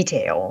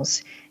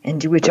 details, and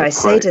to which I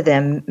say to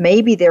them,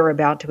 maybe they're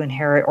about to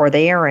inherit, or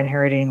they are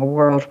inheriting, a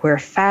world where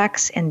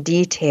facts and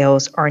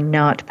details are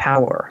not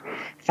power.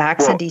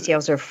 Facts and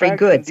details are free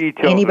goods.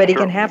 Anybody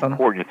can have them.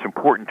 Important. It's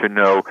important to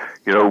know,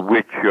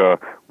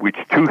 which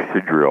tooth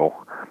to drill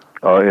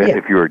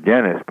if you're a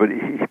dentist. But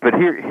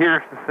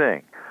here's the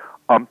thing.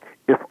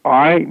 If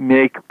I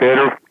make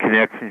better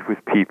connections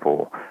with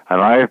people and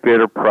I have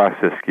better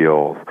process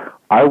skills,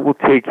 I will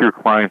take your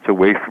clients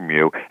away from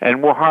you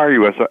and will hire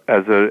you as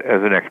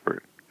an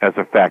expert, as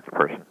a fact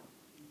person.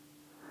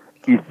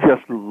 It's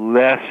just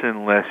less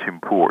and less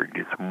important.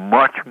 It's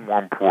much more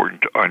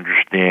important to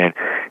understand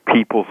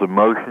people's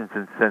emotions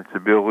and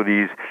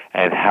sensibilities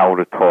and how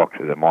to talk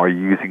to them. Are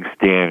you using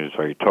standards?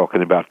 Are you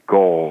talking about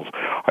goals?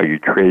 Are you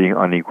trading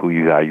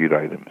unequally valued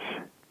items?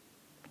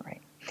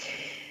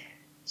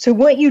 So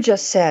what you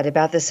just said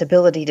about this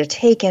ability to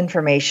take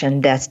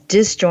information that's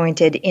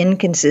disjointed,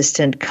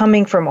 inconsistent,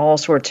 coming from all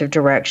sorts of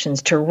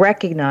directions, to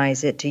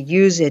recognize it, to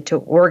use it, to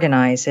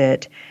organize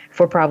it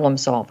for problem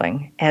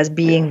solving as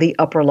being the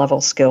upper level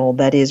skill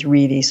that is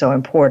really so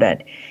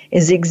important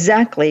is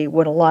exactly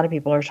what a lot of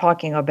people are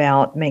talking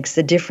about makes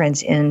the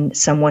difference in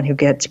someone who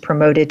gets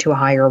promoted to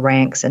higher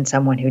ranks and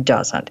someone who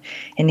doesn't,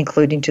 and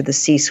including to the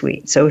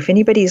C-suite. So if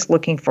anybody is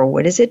looking for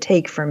what does it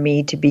take for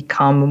me to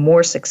become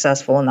more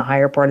successful in the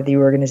higher part of the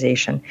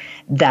organization,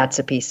 that's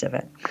a piece of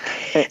it.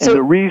 And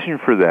the reason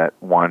for that,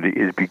 Wanda,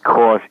 is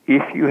because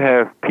if you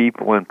have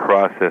people and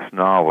process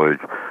knowledge,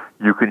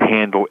 you can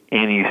handle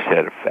any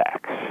set of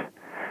facts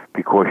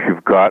because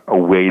you've got a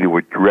way to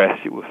address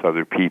it with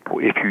other people.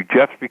 If you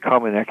just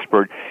become an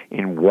expert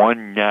in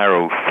one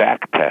narrow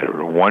fact pattern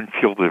or one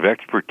field of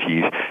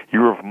expertise,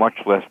 you're of much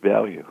less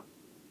value.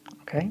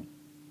 Okay.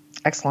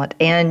 Excellent.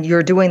 And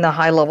you're doing the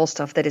high-level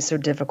stuff that is so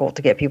difficult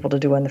to get people to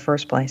do in the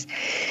first place.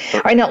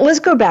 All right, now let's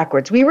go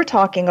backwards. We were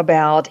talking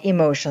about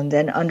emotions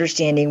and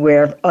understanding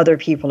where other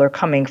people are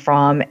coming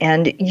from.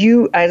 And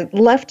I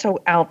left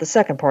out the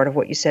second part of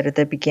what you said at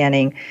the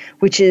beginning,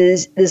 which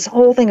is this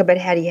whole thing about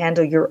how do you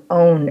handle your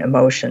own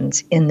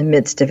emotions in the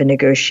midst of a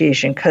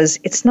negotiation. Because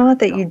it's not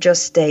that you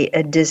just stay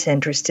a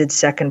disinterested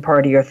second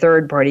party or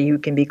third party who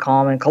can be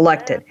calm and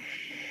collected.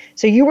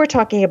 So you were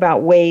talking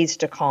about ways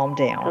to calm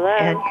down. Hello?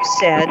 And you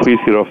said... Please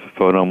get off the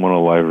phone. I'm on a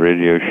live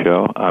radio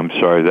show. I'm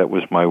sorry, that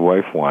was my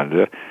wife,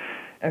 Wanda.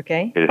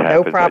 Okay, it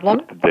no problem. I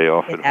took the day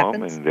off at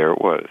home, and there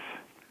it was.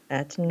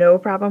 That's no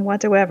problem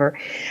whatsoever.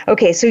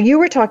 Okay, so you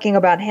were talking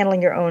about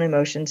handling your own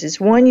emotions. Is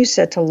one, you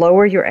said to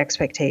lower your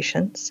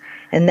expectations,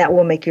 and that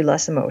will make you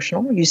less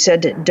emotional. You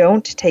said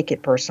don't take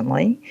it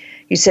personally.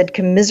 You said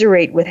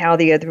commiserate with how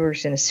the other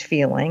person is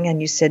feeling,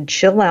 and you said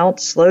chill out,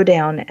 slow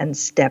down, and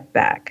step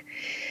back.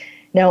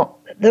 Now,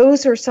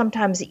 those are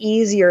sometimes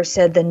easier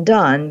said than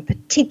done,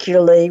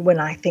 particularly when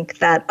I think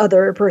that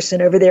other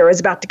person over there is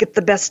about to get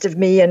the best of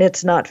me and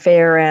it's not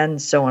fair,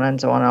 and so on,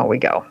 on we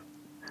go.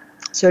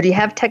 So do you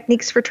have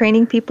techniques for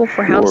training people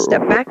for how to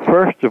step back?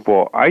 First of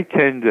all, I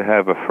tend to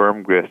have a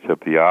firm grasp of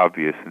the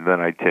obvious, and then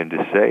I tend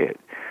to say it.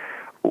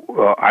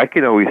 I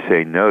can always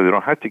say no. They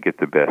don't have to get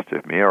the best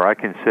of me, or I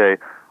can say,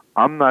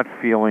 I'm not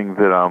feeling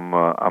that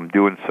I'm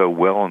doing so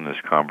well in this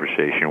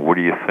conversation. What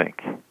do you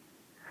think?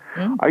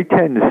 I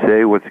tend to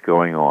say what's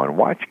going on.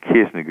 Watch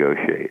kids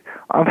negotiate.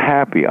 I'm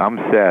happy. I'm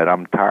sad.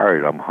 I'm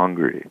tired. I'm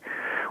hungry.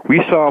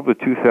 We solved the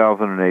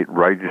 2008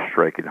 writers'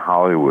 strike in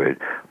Hollywood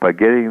by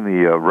getting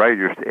the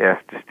writers to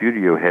ask the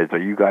studio heads, are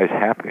you guys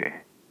happy?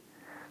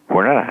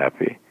 We're not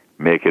happy.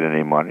 Making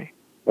any money?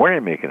 We're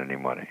not making any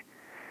money.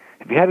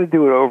 If you had to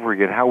do it over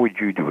again, how would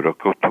you do it? It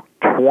took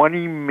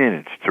 20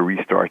 minutes to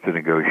restart the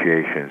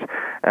negotiations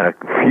and a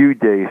few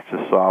days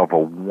to solve a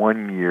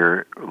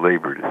 1-year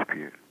labor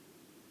dispute.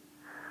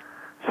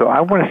 So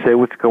I want to say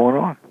what's going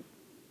on.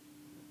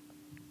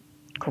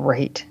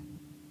 Great.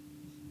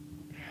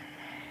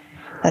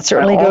 That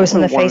certainly goes in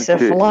the face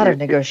of a lot of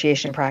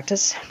negotiation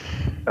practice.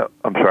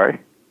 I'm sorry?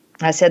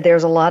 I said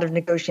there's a lot of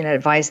negotiation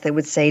advice that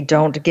would say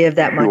don't give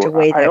that much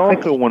away that quickly. I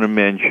also want to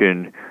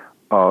mention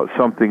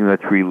something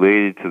that's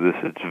related to this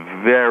that's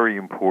very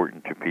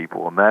important to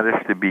people, and that is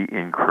to be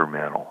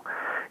incremental.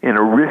 In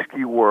a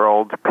risky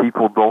world,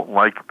 people don't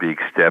like big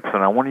steps,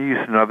 and I want to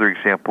use another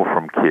example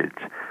from kids.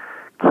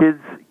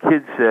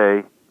 Kids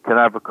say, can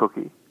I have a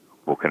cookie?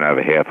 Well, can I have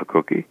a half a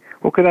cookie?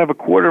 Well, can I have a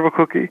quarter of a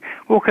cookie?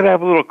 Well, can I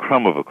have a little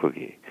crumb of a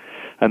cookie?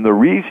 And the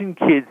reason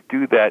kids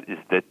do that is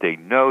that they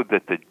know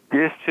that the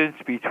distance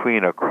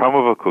between a crumb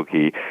of a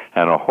cookie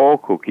and a whole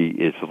cookie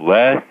is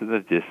less than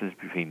the distance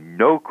between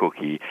no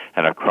cookie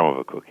and a crumb of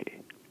a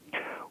cookie.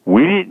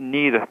 We didn't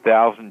need a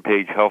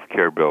 1,000-page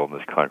healthcare bill in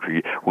this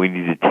country. We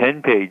needed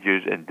 10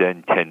 pages and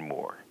then 10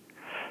 more.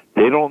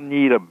 They don't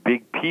need a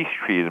big peace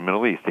treaty in the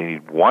Middle East. They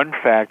need one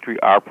factory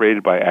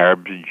operated by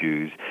Arabs and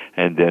Jews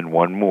and then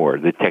one more.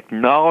 The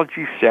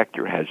technology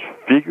sector has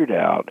figured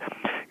out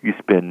you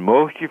spend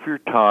most of your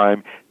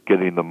time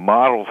getting the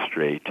model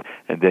straight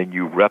and then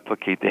you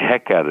replicate the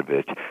heck out of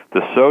it.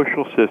 The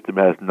social system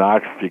has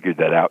not figured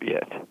that out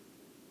yet.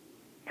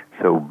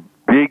 So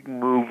big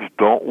moves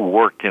don't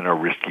work in a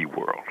risky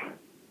world.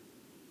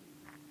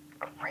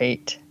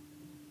 Great.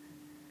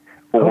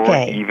 Or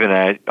even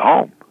at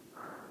home.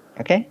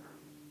 Okay.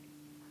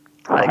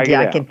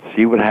 I can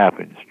see what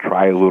happens.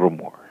 Try a little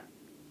more.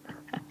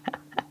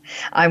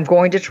 I'm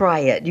going to try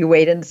it. You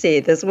wait and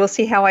see. We'll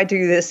see how I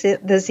do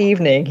this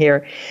evening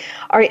here.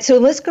 All right, so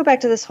let's go back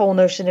to this whole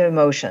notion of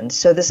emotions.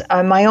 So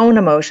my own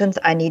emotions,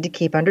 I need to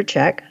keep under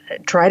check.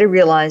 Try to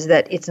realize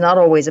that it's not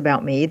always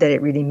about me, that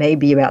it really may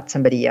be about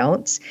somebody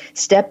else.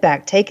 Step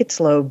back, take it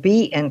slow,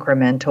 be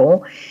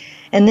incremental.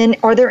 And then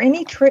are there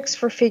any tricks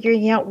for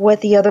figuring out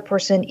what the other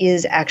person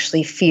is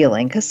actually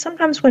feeling? Because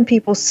sometimes when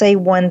people say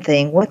one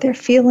thing, what they're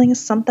feeling is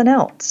something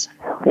else.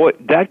 Well,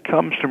 that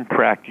comes from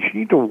practice. You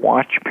need to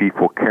watch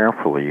people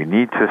carefully. You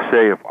need to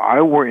say, if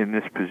I were in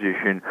this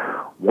position,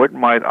 what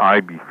might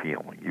I be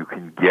feeling? You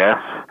can guess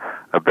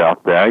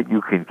about that.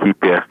 You can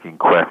keep asking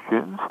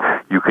questions.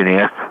 You can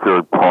ask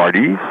third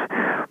parties.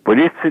 But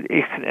it's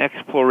an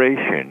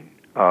exploration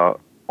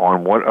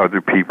on what other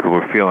people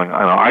are feeling.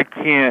 I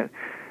can't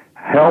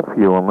help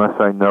you unless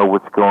I know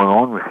what's going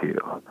on with you.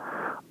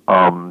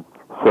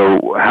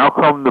 So how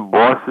come the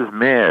boss is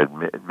mad?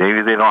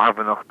 Maybe they don't have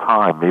enough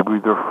time. Maybe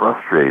they're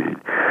frustrated.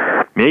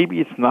 Maybe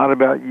it's not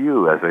about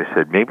you, as I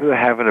said. Maybe they're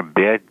having a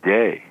bad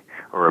day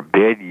or a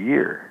bad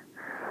year.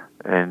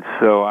 And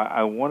so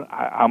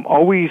I'm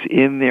always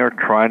in there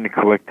trying to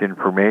collect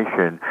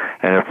information.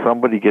 And if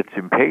somebody gets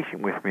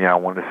impatient with me, I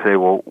want to say,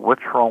 well,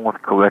 what's wrong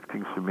with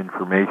collecting some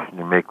information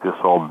to make this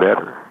all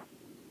better?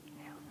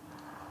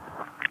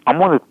 I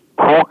want to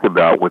talk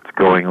about what's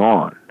going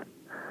on.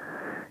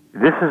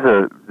 This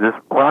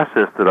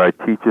process that I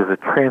teach is a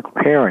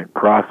transparent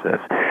process.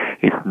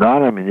 It's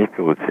not a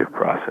manipulative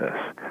process.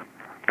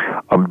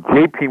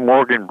 J.P.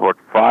 Morgan brought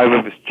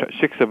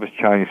 6 of his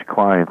Chinese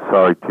clients,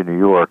 to New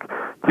York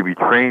to be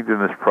trained in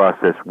this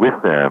process with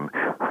them,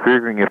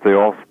 figuring if they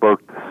all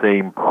spoke the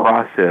same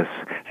process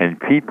and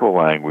people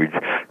language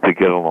to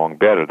get along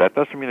better. That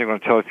doesn't mean they're going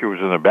to tell us who was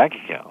in their bank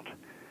account.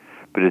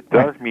 But it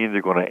does mean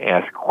they're going to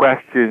ask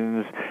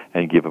questions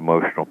and give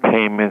emotional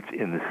payments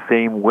in the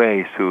same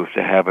way so as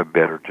to have a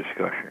better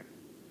discussion.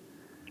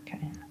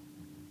 Okay.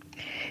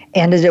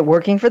 And is it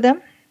working for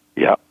them?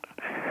 Yeah.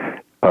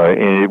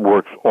 And it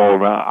works all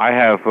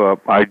around.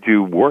 I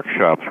do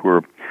workshops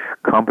where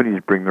companies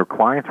bring their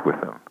clients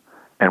with them.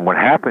 And what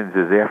happens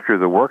is after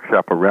the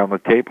workshop, around the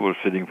table are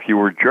sitting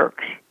fewer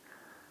jerks.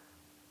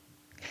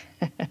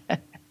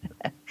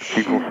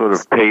 People sort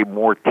of pay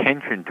more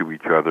attention to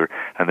each other,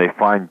 and they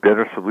find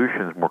better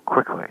solutions more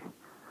quickly.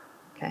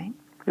 Okay.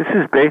 This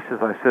is based, as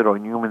I said,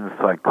 on human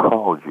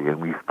psychology,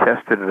 and we've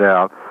tested it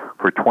out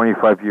for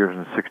 25 years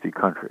in 60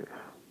 countries.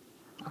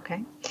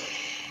 Okay.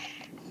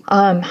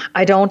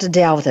 I don't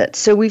doubt it.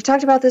 So we've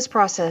talked about this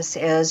process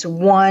as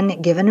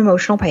 1, give an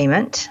emotional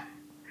payment.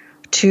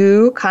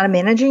 2, kind of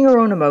managing your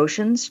own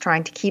emotions,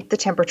 trying to keep the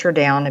temperature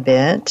down a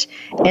bit.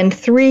 And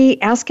 3,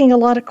 asking a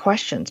lot of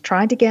questions,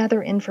 trying to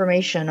gather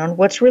information on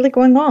what's really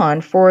going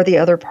on for the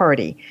other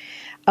party.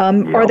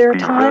 Are there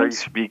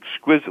times? Be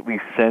exquisitely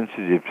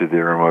sensitive to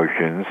their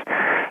emotions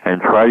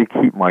and try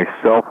to keep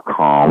myself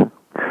calm.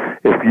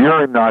 If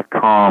you're not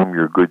calm,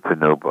 you're good to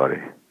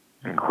nobody,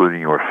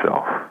 including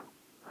yourself.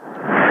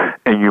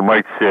 And you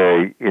might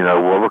say,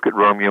 well, look at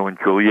Romeo and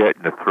Juliet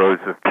in the throes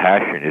of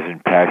passion.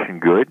 Isn't passion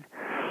good?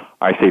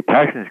 I say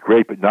passion is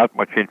great, but not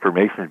much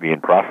information is being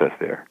processed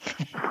there.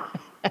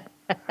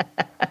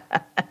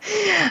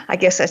 I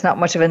guess that's not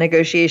much of a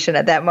negotiation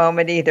at that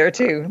moment either,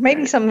 too.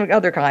 Maybe some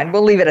other kind.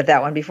 We'll leave it at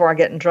that one before I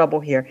get in trouble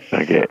here.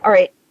 Okay. All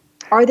right.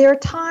 Are there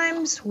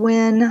times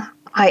when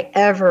I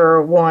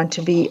ever want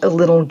to be a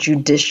little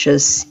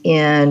judicious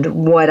in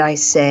what I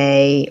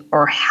say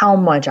or how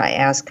much I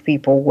ask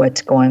people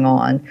what's going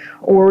on?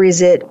 Or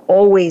is it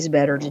always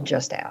better to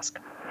just ask?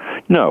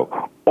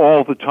 No,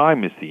 all the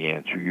time is the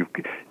answer.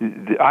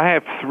 I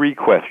have 3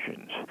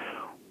 questions,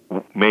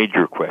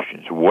 major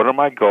questions. What are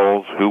my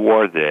goals? Who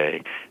are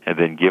they? And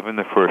then given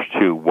the first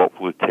 2, what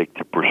will it take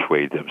to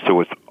persuade them? So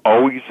it's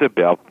always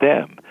about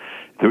them.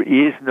 There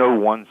is no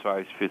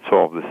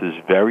one-size-fits-all. This is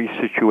very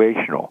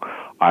situational.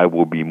 I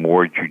will be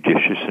more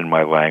judicious in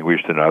my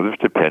language than others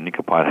depending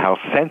upon how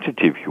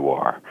sensitive you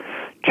are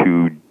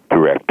to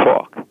direct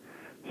talk.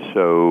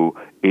 So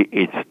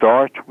it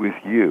starts with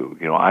you.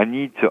 I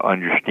need to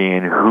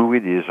understand who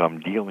it is I'm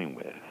dealing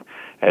with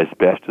as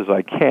best as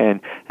I can,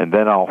 and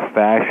then I'll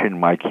fashion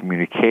my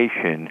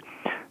communication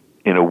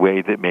in a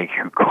way that makes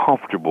you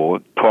comfortable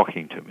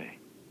talking to me.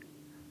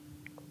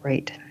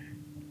 Great.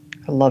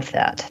 I love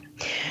that.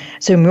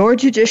 So more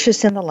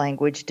judicious in the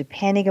language,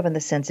 depending upon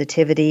the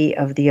sensitivity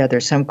of the other.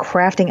 So I'm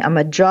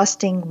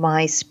adjusting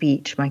my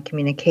speech, my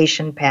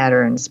communication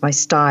patterns, my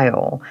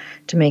style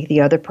to make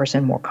the other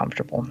person more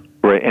comfortable.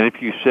 Right. And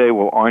if you say,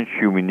 well, aren't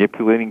you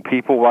manipulating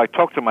people? Well, I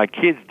talk to my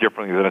kids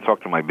differently than I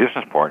talk to my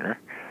business partner.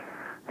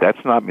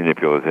 That's not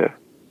manipulative.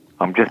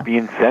 I'm just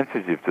being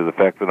sensitive to the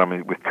fact that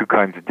I'm with 2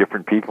 kinds of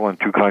different people in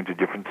 2 kinds of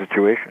different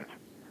situations.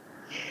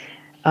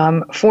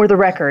 For the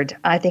record,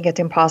 I think it's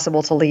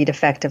impossible to lead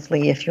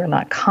effectively if you're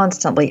not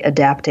constantly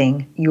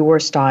adapting your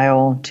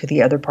style to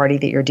the other party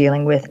that you're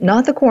dealing with.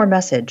 Not the core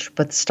message,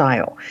 but the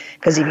style.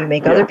 Because if you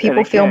make other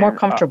people feel more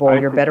comfortable,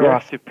 you're better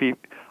off.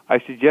 I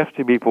suggest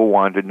to people,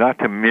 Wanda, not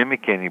to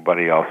mimic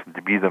anybody else and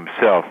to be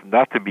themselves,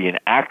 not to be an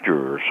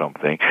actor or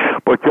something,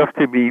 but just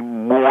to be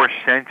more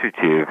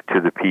sensitive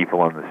to the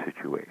people and the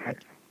situation.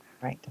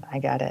 Right. I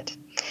got it.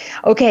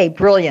 Okay,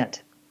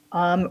 brilliant.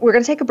 We're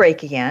going to take a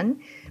break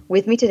again.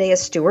 With me today is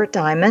Stuart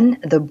Diamond.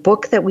 The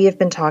book that we have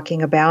been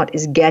talking about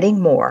is Getting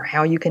More,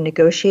 How You Can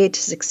Negotiate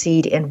to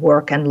Succeed in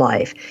Work and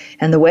Life.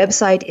 And the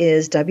website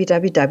is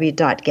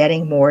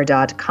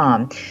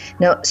www.gettingmore.com.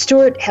 Now,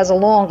 Stuart has a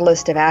long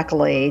list of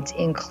accolades,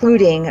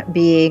 including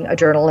being a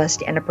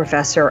journalist and a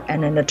professor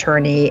and an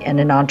attorney and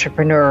an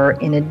entrepreneur,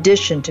 in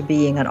addition to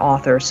being an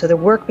author. So the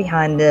work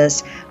behind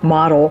this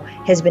model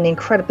has been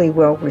incredibly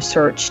well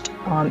researched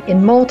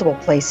in multiple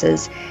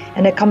places,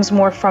 and it comes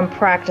more from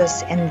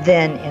practice and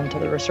then into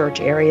the research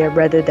area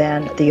rather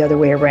than the other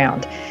way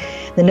around.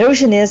 The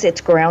notion is it's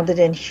grounded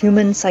in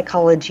human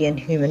psychology and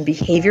human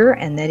behavior,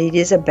 and that it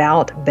is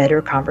about better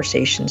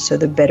conversations. So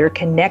the better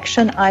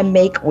connection I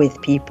make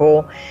with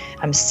people,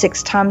 I'm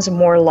 6 times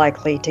more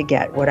likely to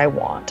get what I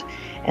want.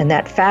 And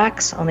that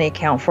facts only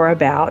account for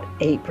about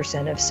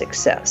 8% of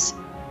success.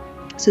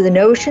 So the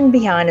notion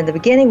behind, in the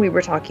beginning, we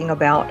were talking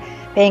about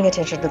paying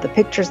attention to the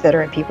pictures that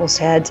are in people's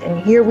heads,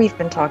 and here we've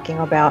been talking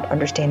about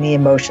understanding the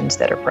emotions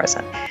that are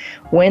present.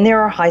 When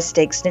there are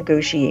high-stakes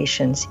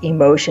negotiations,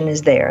 emotion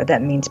is there.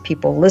 That means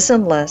people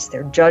listen less,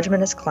 their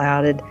judgment is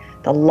clouded,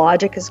 the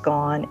logic is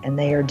gone, and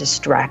they are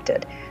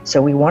distracted.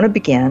 So we want to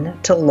begin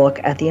to look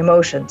at the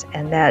emotions,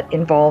 and that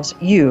involves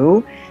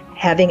you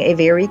having a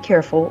very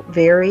careful,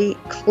 very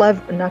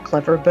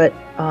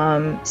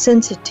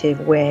sensitive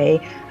way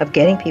of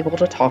getting people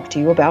to talk to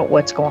you about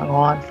what's going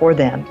on for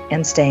them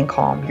and staying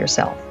calm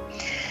yourself.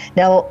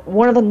 Now,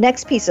 one of the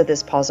next piece of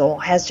this puzzle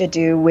has to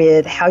do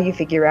with how you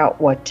figure out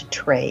what to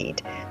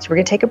trade. So we're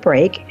going to take a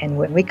break, and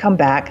when we come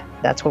back,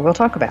 that's what we'll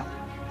talk about.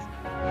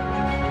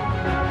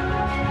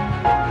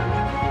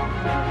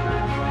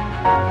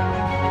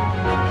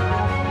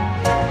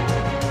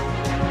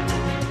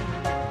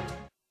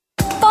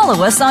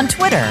 Follow us on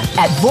Twitter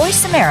at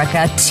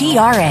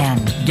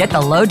VoiceAmericaTRN. Get the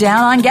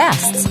lowdown on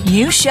guests,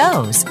 new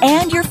shows,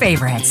 and your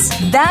favorites.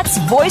 That's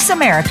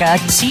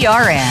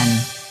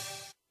VoiceAmericaTRN.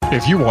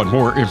 If you want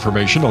more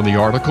information on the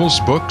articles,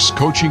 books,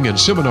 coaching, and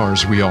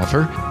seminars we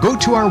offer, go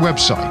to our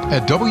website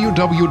at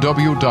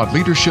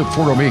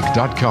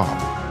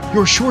www.leadershipforuminc.com.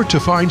 You're sure to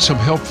find some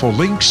helpful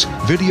links,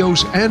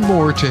 videos, and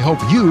more to help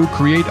you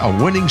create a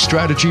winning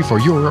strategy for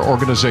your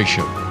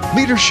organization.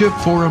 Leadership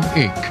Forum,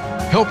 Inc.,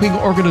 helping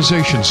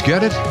organizations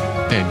get it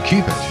and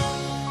keep it.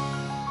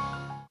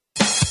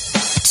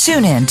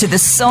 Tune in to The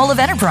Soul of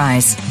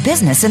Enterprise,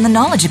 Business in the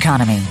Knowledge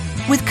Economy,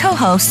 with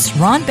co-hosts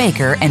Ron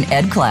Baker and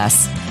Ed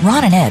Kless.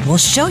 Ron and Ed will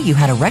show you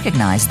how to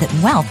recognize that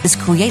wealth is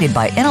created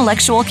by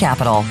intellectual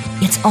capital.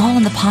 It's all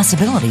in the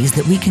possibilities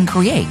that we can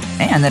create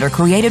and that are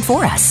created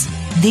for us.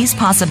 These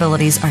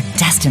possibilities are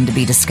destined to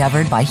be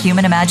discovered by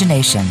human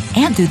imagination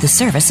and through the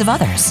service of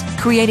others,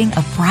 creating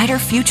a brighter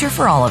future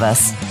for all of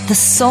us. The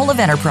Soul of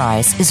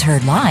Enterprise is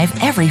heard live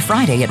every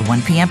Friday at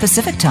 1 p.m.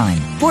 Pacific Time,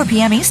 4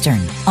 p.m. Eastern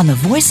on the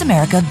Voice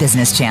America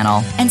Business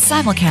Channel and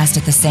simulcast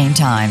at the same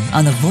time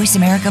on the Voice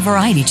America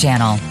Variety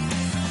Channel.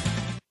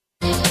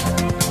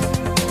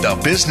 The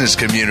business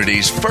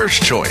community's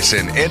first choice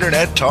in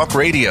Internet Talk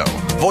Radio.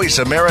 Voice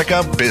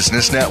America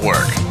Business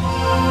Network.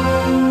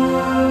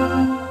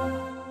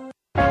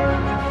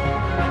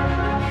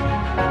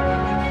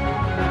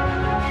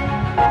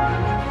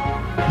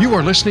 You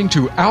are listening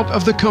to Out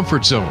of the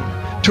Comfort Zone.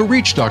 To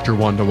reach Dr.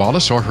 Wanda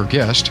Wallace or her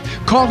guest,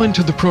 call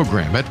into the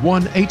program at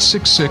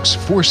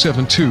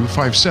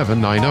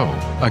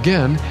 1-866-472-5790.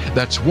 Again,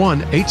 that's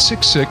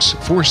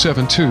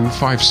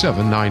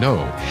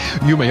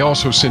 1-866-472-5790. You may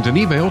also send an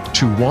email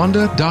to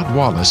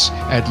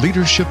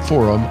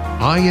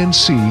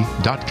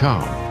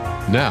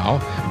wanda.wallace@leadershipforuminc.com. Now,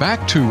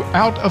 back to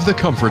Out of the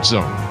Comfort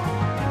Zone.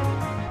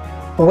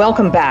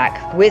 Welcome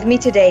back. With me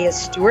today is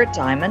Stuart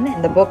Diamond,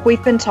 and the book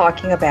we've been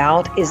talking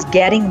about is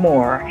Getting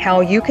More, How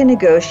You Can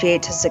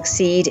Negotiate to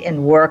Succeed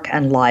in Work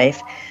and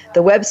Life.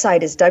 The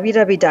website is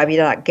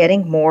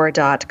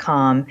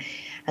www.gettingmore.com.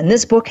 And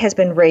this book has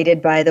been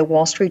rated by the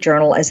Wall Street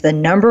Journal as the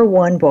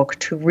 #1 book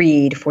to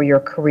read for your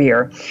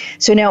career.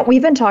 So now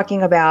we've been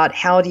talking about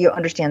how do you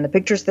understand the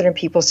pictures that are in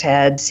people's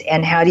heads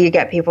and how do you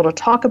get people to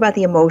talk about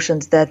the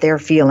emotions that they're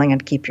feeling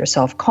and keep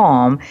yourself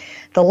calm.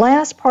 The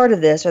last part of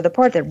this, or the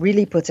part that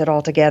really puts it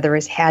all together,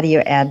 is how do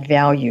you add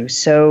value?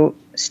 So,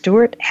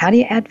 Stuart, how do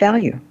you add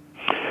value?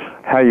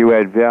 How you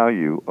add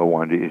value,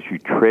 Wanda, is you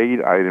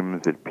trade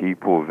items that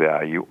people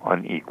value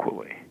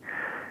unequally.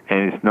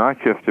 And it's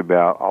not just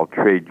about, I'll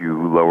trade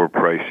you lower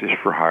prices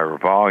for higher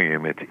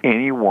volume. It's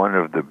any one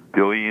of the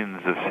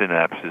billions of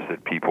synapses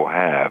that people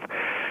have,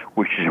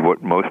 which is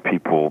what most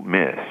people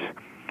miss.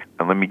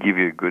 And let me give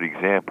you a good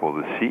example.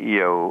 The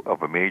CEO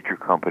of a major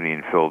company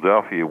in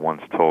Philadelphia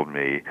once told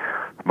me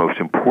the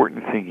most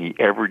important thing he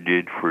ever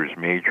did for his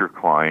major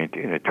client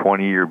in a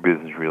 20-year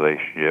business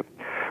relationship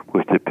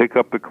was to pick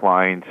up the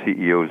client's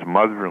CEO's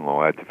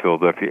mother-in-law at the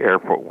Philadelphia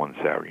airport one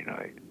Saturday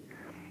night.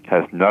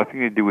 Has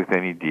nothing to do with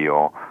any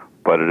deal,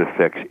 but it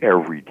affects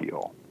every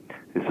deal.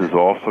 This is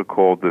also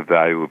called the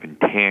value of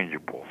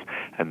intangibles.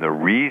 And the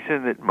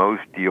reason that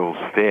most deals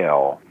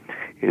fail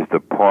is the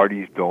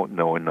parties don't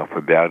know enough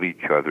about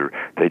each other.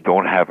 They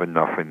don't have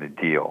enough in the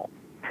deal.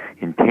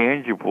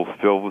 Intangibles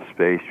fill the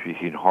space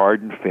between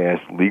hard and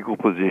fast legal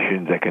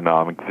positions,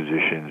 economic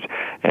positions,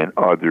 and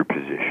other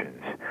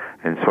positions.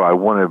 And so I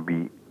want to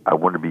be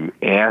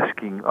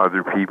asking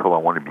other people, I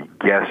want to be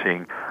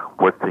guessing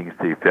what things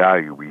they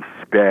value,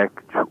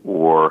 respect,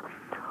 or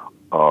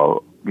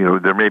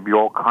there may be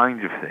all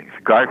kinds of things.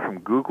 A guy from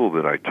Google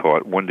that I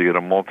taught wanted to get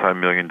a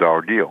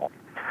multi-million-dollar deal.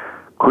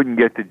 Couldn't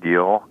get the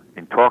deal.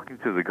 In talking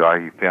to the guy,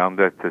 he found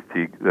that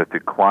the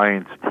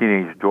client's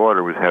teenage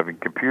daughter was having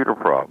computer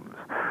problems.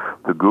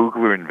 The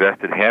Googler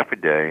invested half a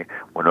day,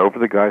 went over to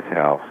the guy's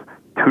house,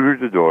 tutored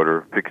the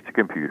daughter, fixed the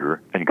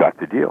computer, and got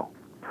the deal.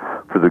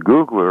 For the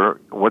Googler,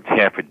 what's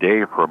half a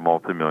day for a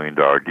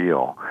multi-million-dollar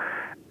deal?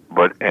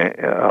 But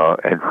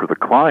and for the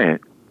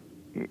client,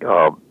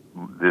 I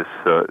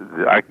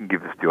can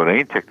give this deal to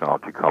any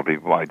technology company.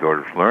 My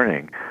daughter's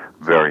learning,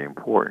 very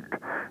important.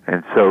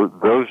 And so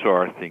those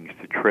are things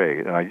to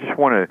trade. And I just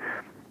want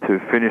to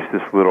finish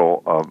this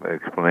little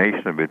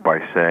explanation of it by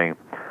saying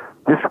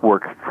this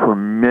works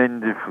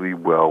tremendously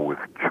well with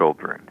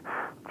children.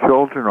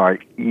 Children are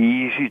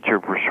easy to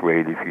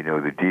persuade if you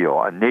know the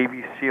deal. A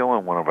Navy SEAL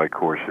in one of my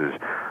courses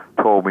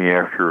told me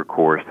after a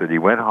course that he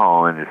went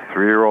home and his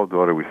 3-year-old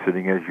daughter was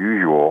sitting as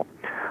usual,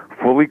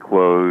 fully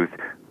clothed,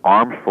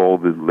 arms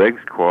folded,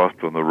 legs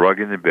crossed on the rug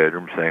in the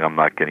bedroom saying, I'm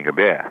not getting a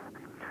bath.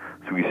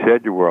 So he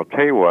said to her, I'll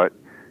tell you what,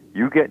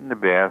 you get in the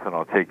bath and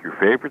I'll take your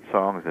favorite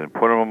songs and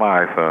put them on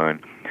my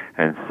iPhone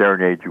and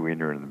serenade you in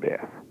there in the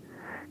bath.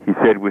 He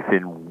said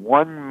within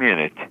 1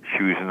 minute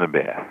she was in the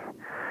bath.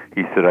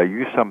 He said, I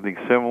used something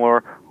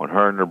similar on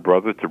her and her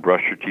brother to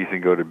brush her teeth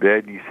and go to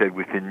bed. And he said,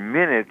 within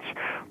minutes,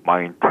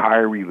 my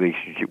entire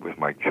relationship with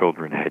my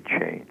children had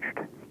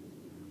changed.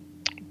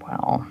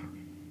 Wow.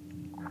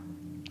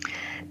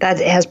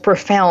 That has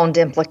profound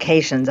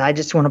implications. I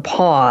just want to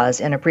pause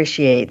and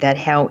appreciate that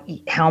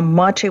how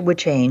much it would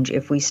change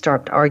if we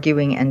stopped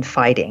arguing and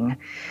fighting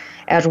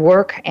at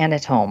work and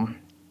at home.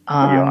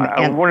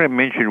 I want to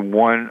mention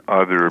one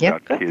other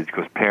about kids,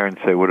 because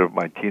parents say, what about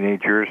my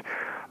teenagers?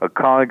 A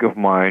colleague of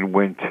mine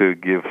went to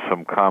give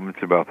some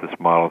comments about this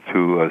model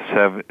to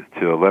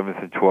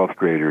 11th and 12th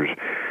graders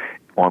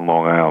on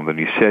Long Island, and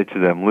he said to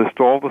them,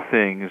 list all the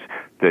things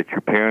that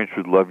your parents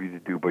would love you to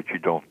do but you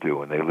don't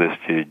do. And they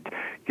listed,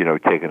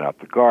 taking out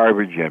the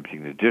garbage,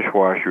 emptying the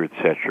dishwasher,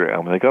 etc.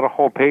 And when they got a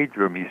whole page of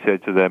them, he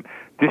said to them,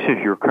 this is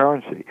your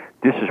currency.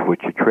 This is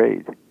what you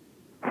trade.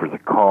 For the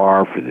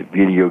car, for the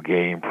video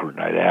game, for a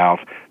night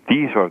out.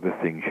 These are the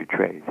things you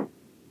trade.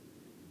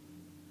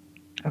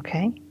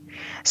 Okay.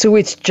 So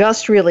it's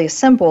just really as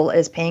simple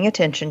as paying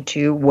attention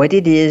to what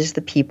it is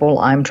the people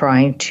I'm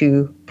trying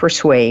to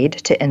persuade,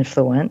 to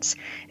influence,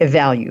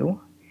 value,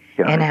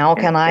 and how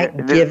can I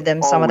give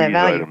them some of that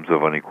value? Items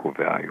of unequal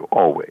value,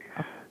 always.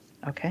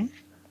 Okay.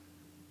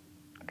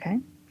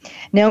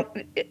 Now,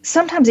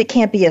 sometimes it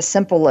can't be as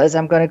simple as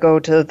I'm going to go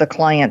to the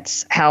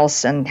client's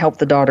house and help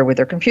the daughter with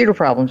her computer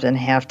problems in a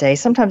half day.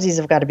 Sometimes these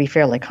have got to be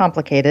fairly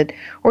complicated,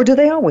 or do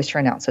they always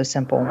turn out so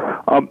simple?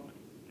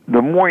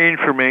 The more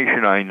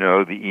information I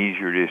know, the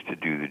easier it is to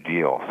do the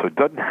deal. So it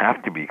doesn't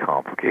have to be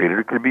complicated.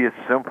 It could be as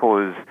simple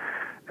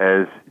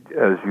as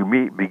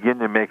you begin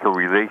to make a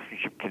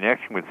relationship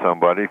connection with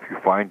somebody if you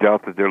find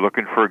out that they're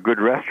looking for a good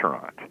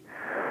restaurant.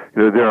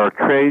 There are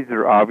trades that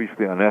are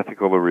obviously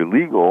unethical or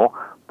illegal,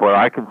 but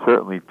I can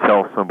certainly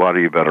tell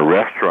somebody about a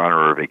restaurant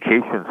or a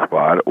vacation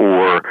spot,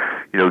 or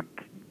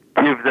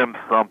give them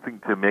something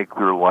to make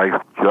their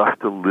life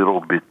just a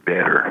little bit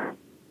better.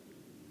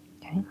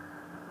 Okay.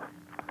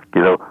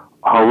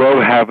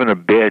 Hello, having a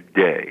bad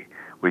day,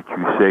 which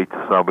you say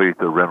to somebody at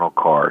the rental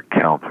car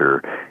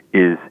counter,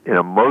 is an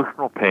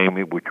emotional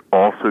payment which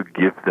also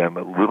gives them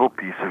a little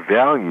piece of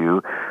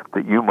value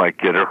that you might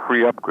get a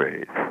free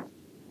upgrade.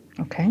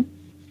 Okay.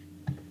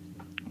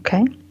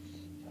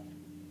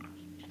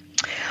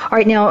 All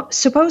right, now,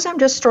 suppose I'm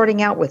just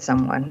starting out with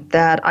someone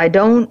that I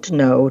don't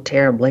know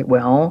terribly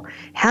well.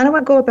 How do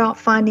I go about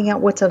finding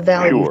out what's of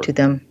value to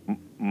them?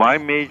 My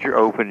major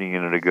opening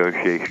in a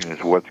negotiation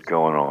is what's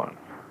going on.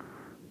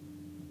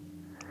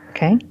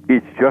 Okay.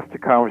 It's just a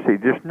conversation.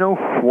 There's no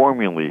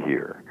formula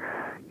here.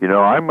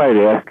 I might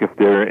ask if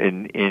they're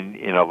in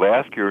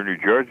Alaska or New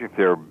Jersey if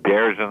there are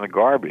bears in the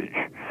garbage.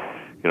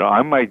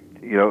 I might,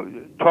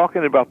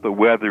 talking about the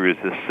weather is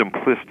a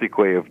simplistic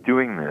way of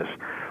doing this,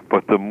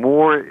 but the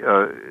more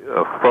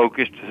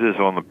focused it is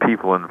on the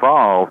people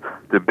involved,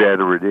 the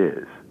better it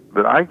is.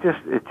 But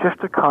it's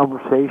just a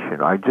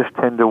conversation. I just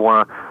tend to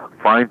want to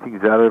find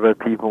things out about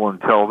people and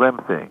tell them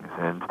things.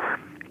 And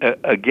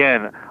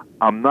again,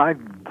 I'm not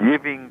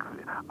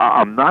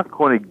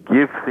going to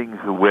give things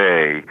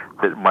away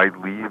that might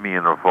leave me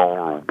in a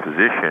vulnerable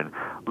position.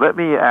 Let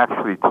me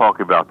actually talk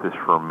about this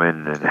for a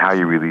minute and how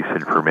you release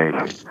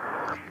information.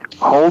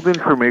 Hold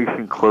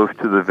information close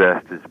to the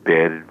vest is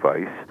bad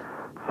advice,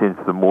 since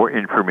the more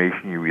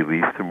information you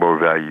release, the more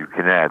value you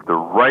can add. The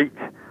right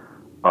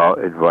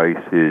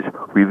advice is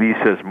release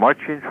as much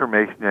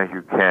information as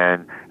you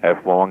can as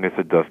long as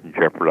it doesn't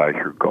jeopardize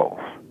your goals.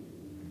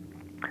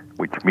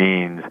 Which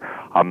means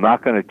I'm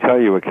not going to tell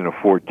you I can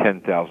afford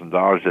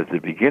 $10,000 at the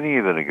beginning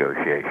of the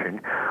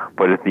negotiation,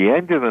 but at the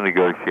end of the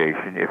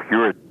negotiation, if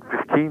you're at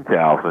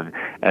 $15,000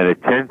 and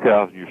at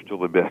 $10,000 you're still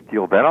the best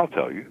deal, then I'll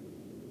tell you.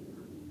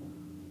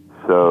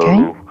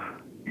 So,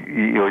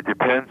 it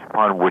depends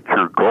upon what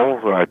your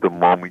goals are at the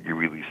moment you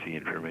release the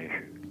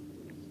information.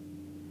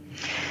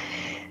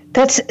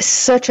 That's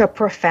such a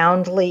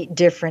profoundly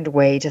different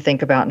way to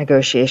think about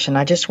negotiation.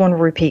 I just want to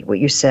repeat what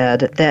you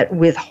said, that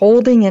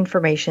withholding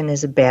information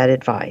is a bad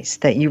advice,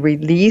 that you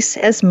release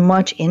as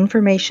much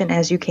information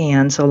as you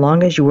can so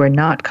long as you are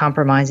not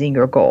compromising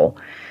your goal.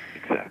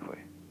 Exactly.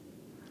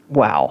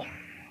 Wow.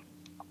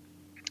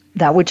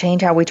 That would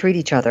change how we treat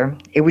each other.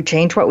 It would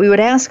change what we would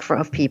ask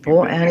of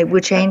people, and it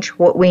would change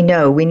what we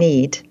know we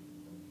need.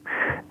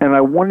 And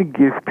I want to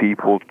give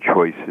people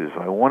choices.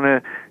 I want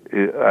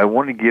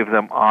to give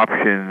them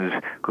options,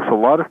 because a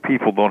lot of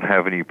people don't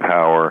have any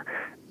power,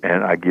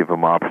 and I give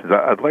them options.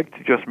 I'd like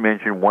to just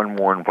mention one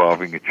more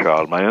involving a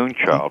child, my own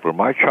child. When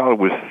my child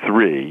was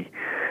 3,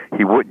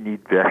 he wouldn't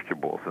eat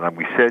vegetables. And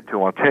we said to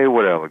him, I'll tell you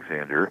what,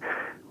 Alexander,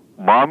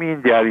 Mommy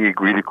and Daddy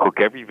agree to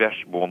cook every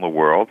vegetable in the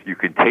world. You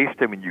can taste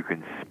them and you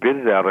can spit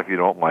it out if you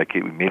don't like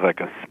it. We made like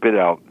a spit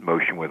out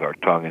motion with our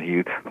tongue, and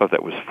he thought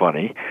that was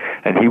funny.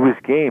 And he was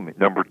game.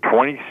 Number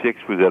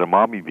 26 was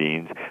edamame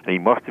beans, and he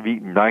must have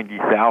eaten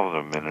 90,000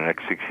 of them in the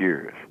next 6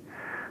 years.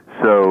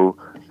 So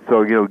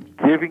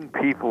giving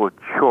people a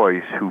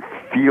choice who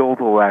feel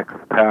the lack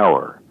of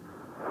power,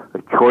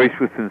 a choice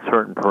within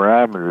certain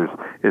parameters,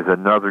 is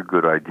another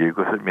good idea,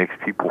 because it makes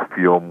people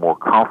feel more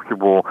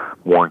comfortable,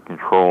 more in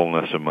control, and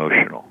less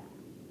emotional.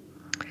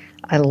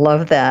 I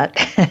love that.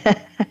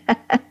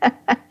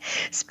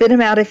 Spit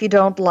them out if you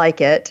don't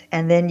like it,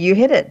 and then you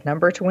hit it.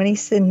 Number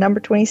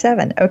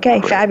 27. Okay,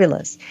 great.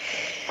 Fabulous.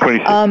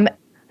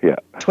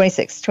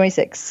 26.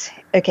 26.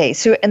 Okay,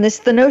 so, and this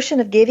the notion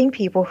of giving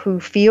people who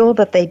feel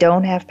that they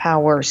don't have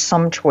power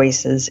some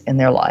choices in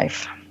their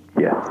life.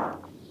 Yes.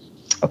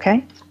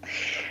 Okay.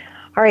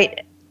 All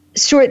right.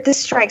 Stuart, this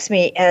strikes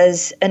me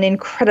as an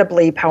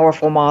incredibly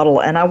powerful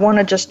model, and I want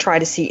to just try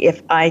to see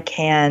if I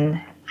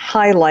can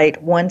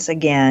highlight once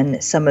again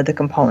some of the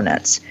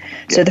components.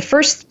 Yeah. So the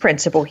first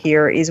principle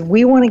here is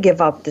we want to give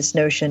up this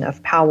notion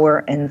of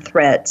power and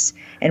threats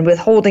and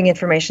withholding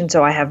information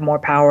so I have more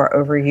power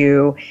over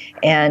you,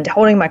 and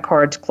holding my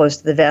cards close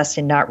to the vest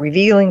and not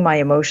revealing my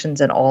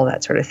emotions and all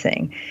that sort of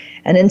thing.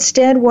 And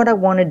instead, what I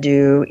want to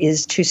do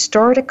is to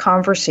start a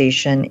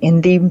conversation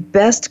in the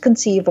best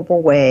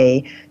conceivable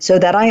way so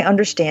that I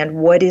understand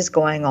what is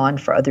going on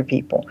for other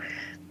people.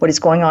 what is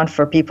going on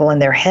for people in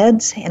their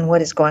heads and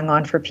what is going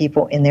on for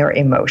people in their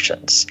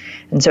emotions.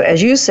 And so,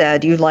 as you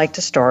said, you'd like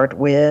to start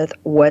with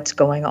what's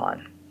going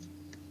on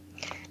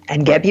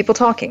and get people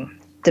talking.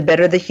 The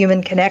better the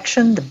human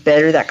connection, the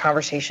better that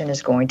conversation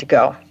is going to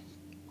go.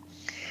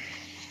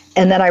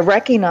 And then I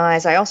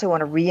also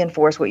want to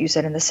reinforce what you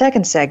said in the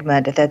second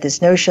segment, that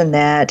this notion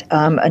that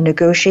a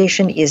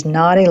negotiation is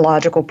not a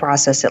logical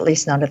process, at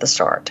least not at the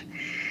start.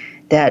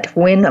 That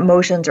when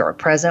emotions are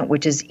present,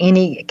 which is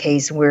any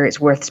case where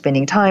it's worth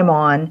spending time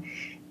on,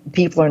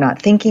 people are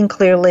not thinking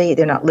clearly,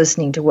 they're not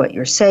listening to what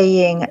you're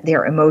saying,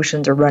 their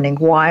emotions are running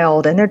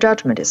wild, and their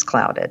judgment is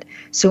clouded.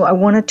 So I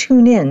want to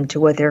tune in to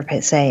what they're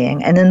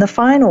saying. And then the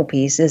final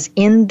piece is,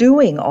 in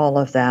doing all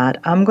of that,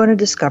 I'm going to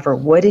discover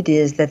what it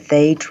is that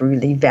they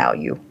truly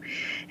value.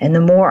 And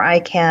the more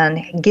I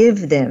can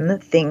give them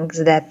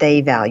things that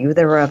they value,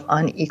 that are of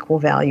unequal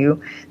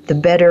value, the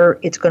better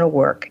it's going to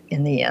work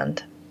in the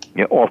end.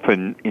 Yeah,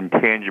 often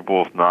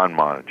intangibles,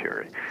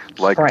 non-monetary,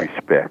 like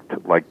respect,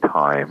 like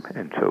time,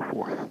 and so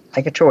forth.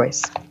 Like a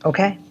choice.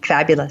 Okay,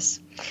 fabulous.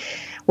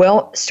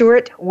 Well,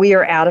 Stuart, we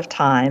are out of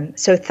time,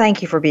 so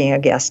thank you for being a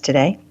guest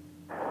today.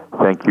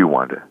 Thank you,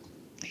 Wanda.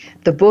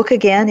 The book,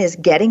 again, is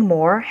Getting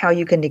More, How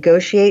You Can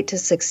Negotiate to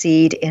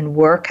Succeed in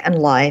Work and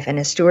Life. And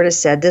as Stuart has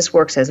said, this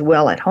works as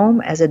well at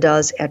home as it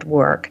does at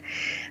work.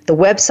 The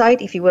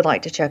website, if you would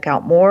like to check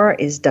out more,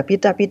 is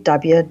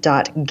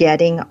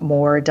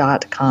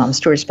www.gettingmore.com.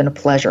 Stuart, it's been a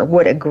pleasure.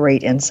 What a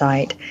great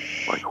insight.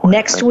 Likewise.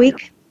 Next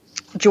week,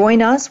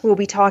 join us. We'll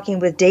be talking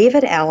with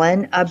David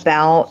Allen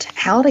about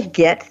how to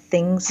get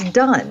things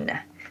done.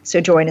 So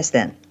join us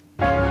then.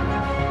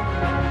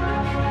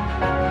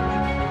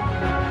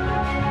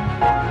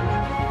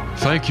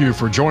 Thank you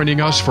for joining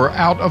us for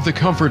Out of the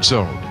Comfort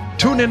Zone.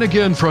 Tune in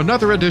again for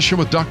another edition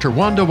with Dr.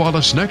 Wanda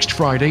Wallace next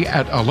Friday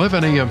at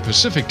 11 a.m.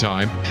 Pacific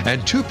Time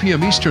and 2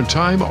 p.m. Eastern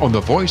Time on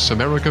the Voice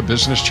America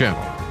Business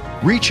Channel.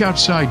 Reach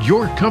outside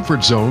your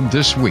comfort zone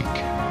this week.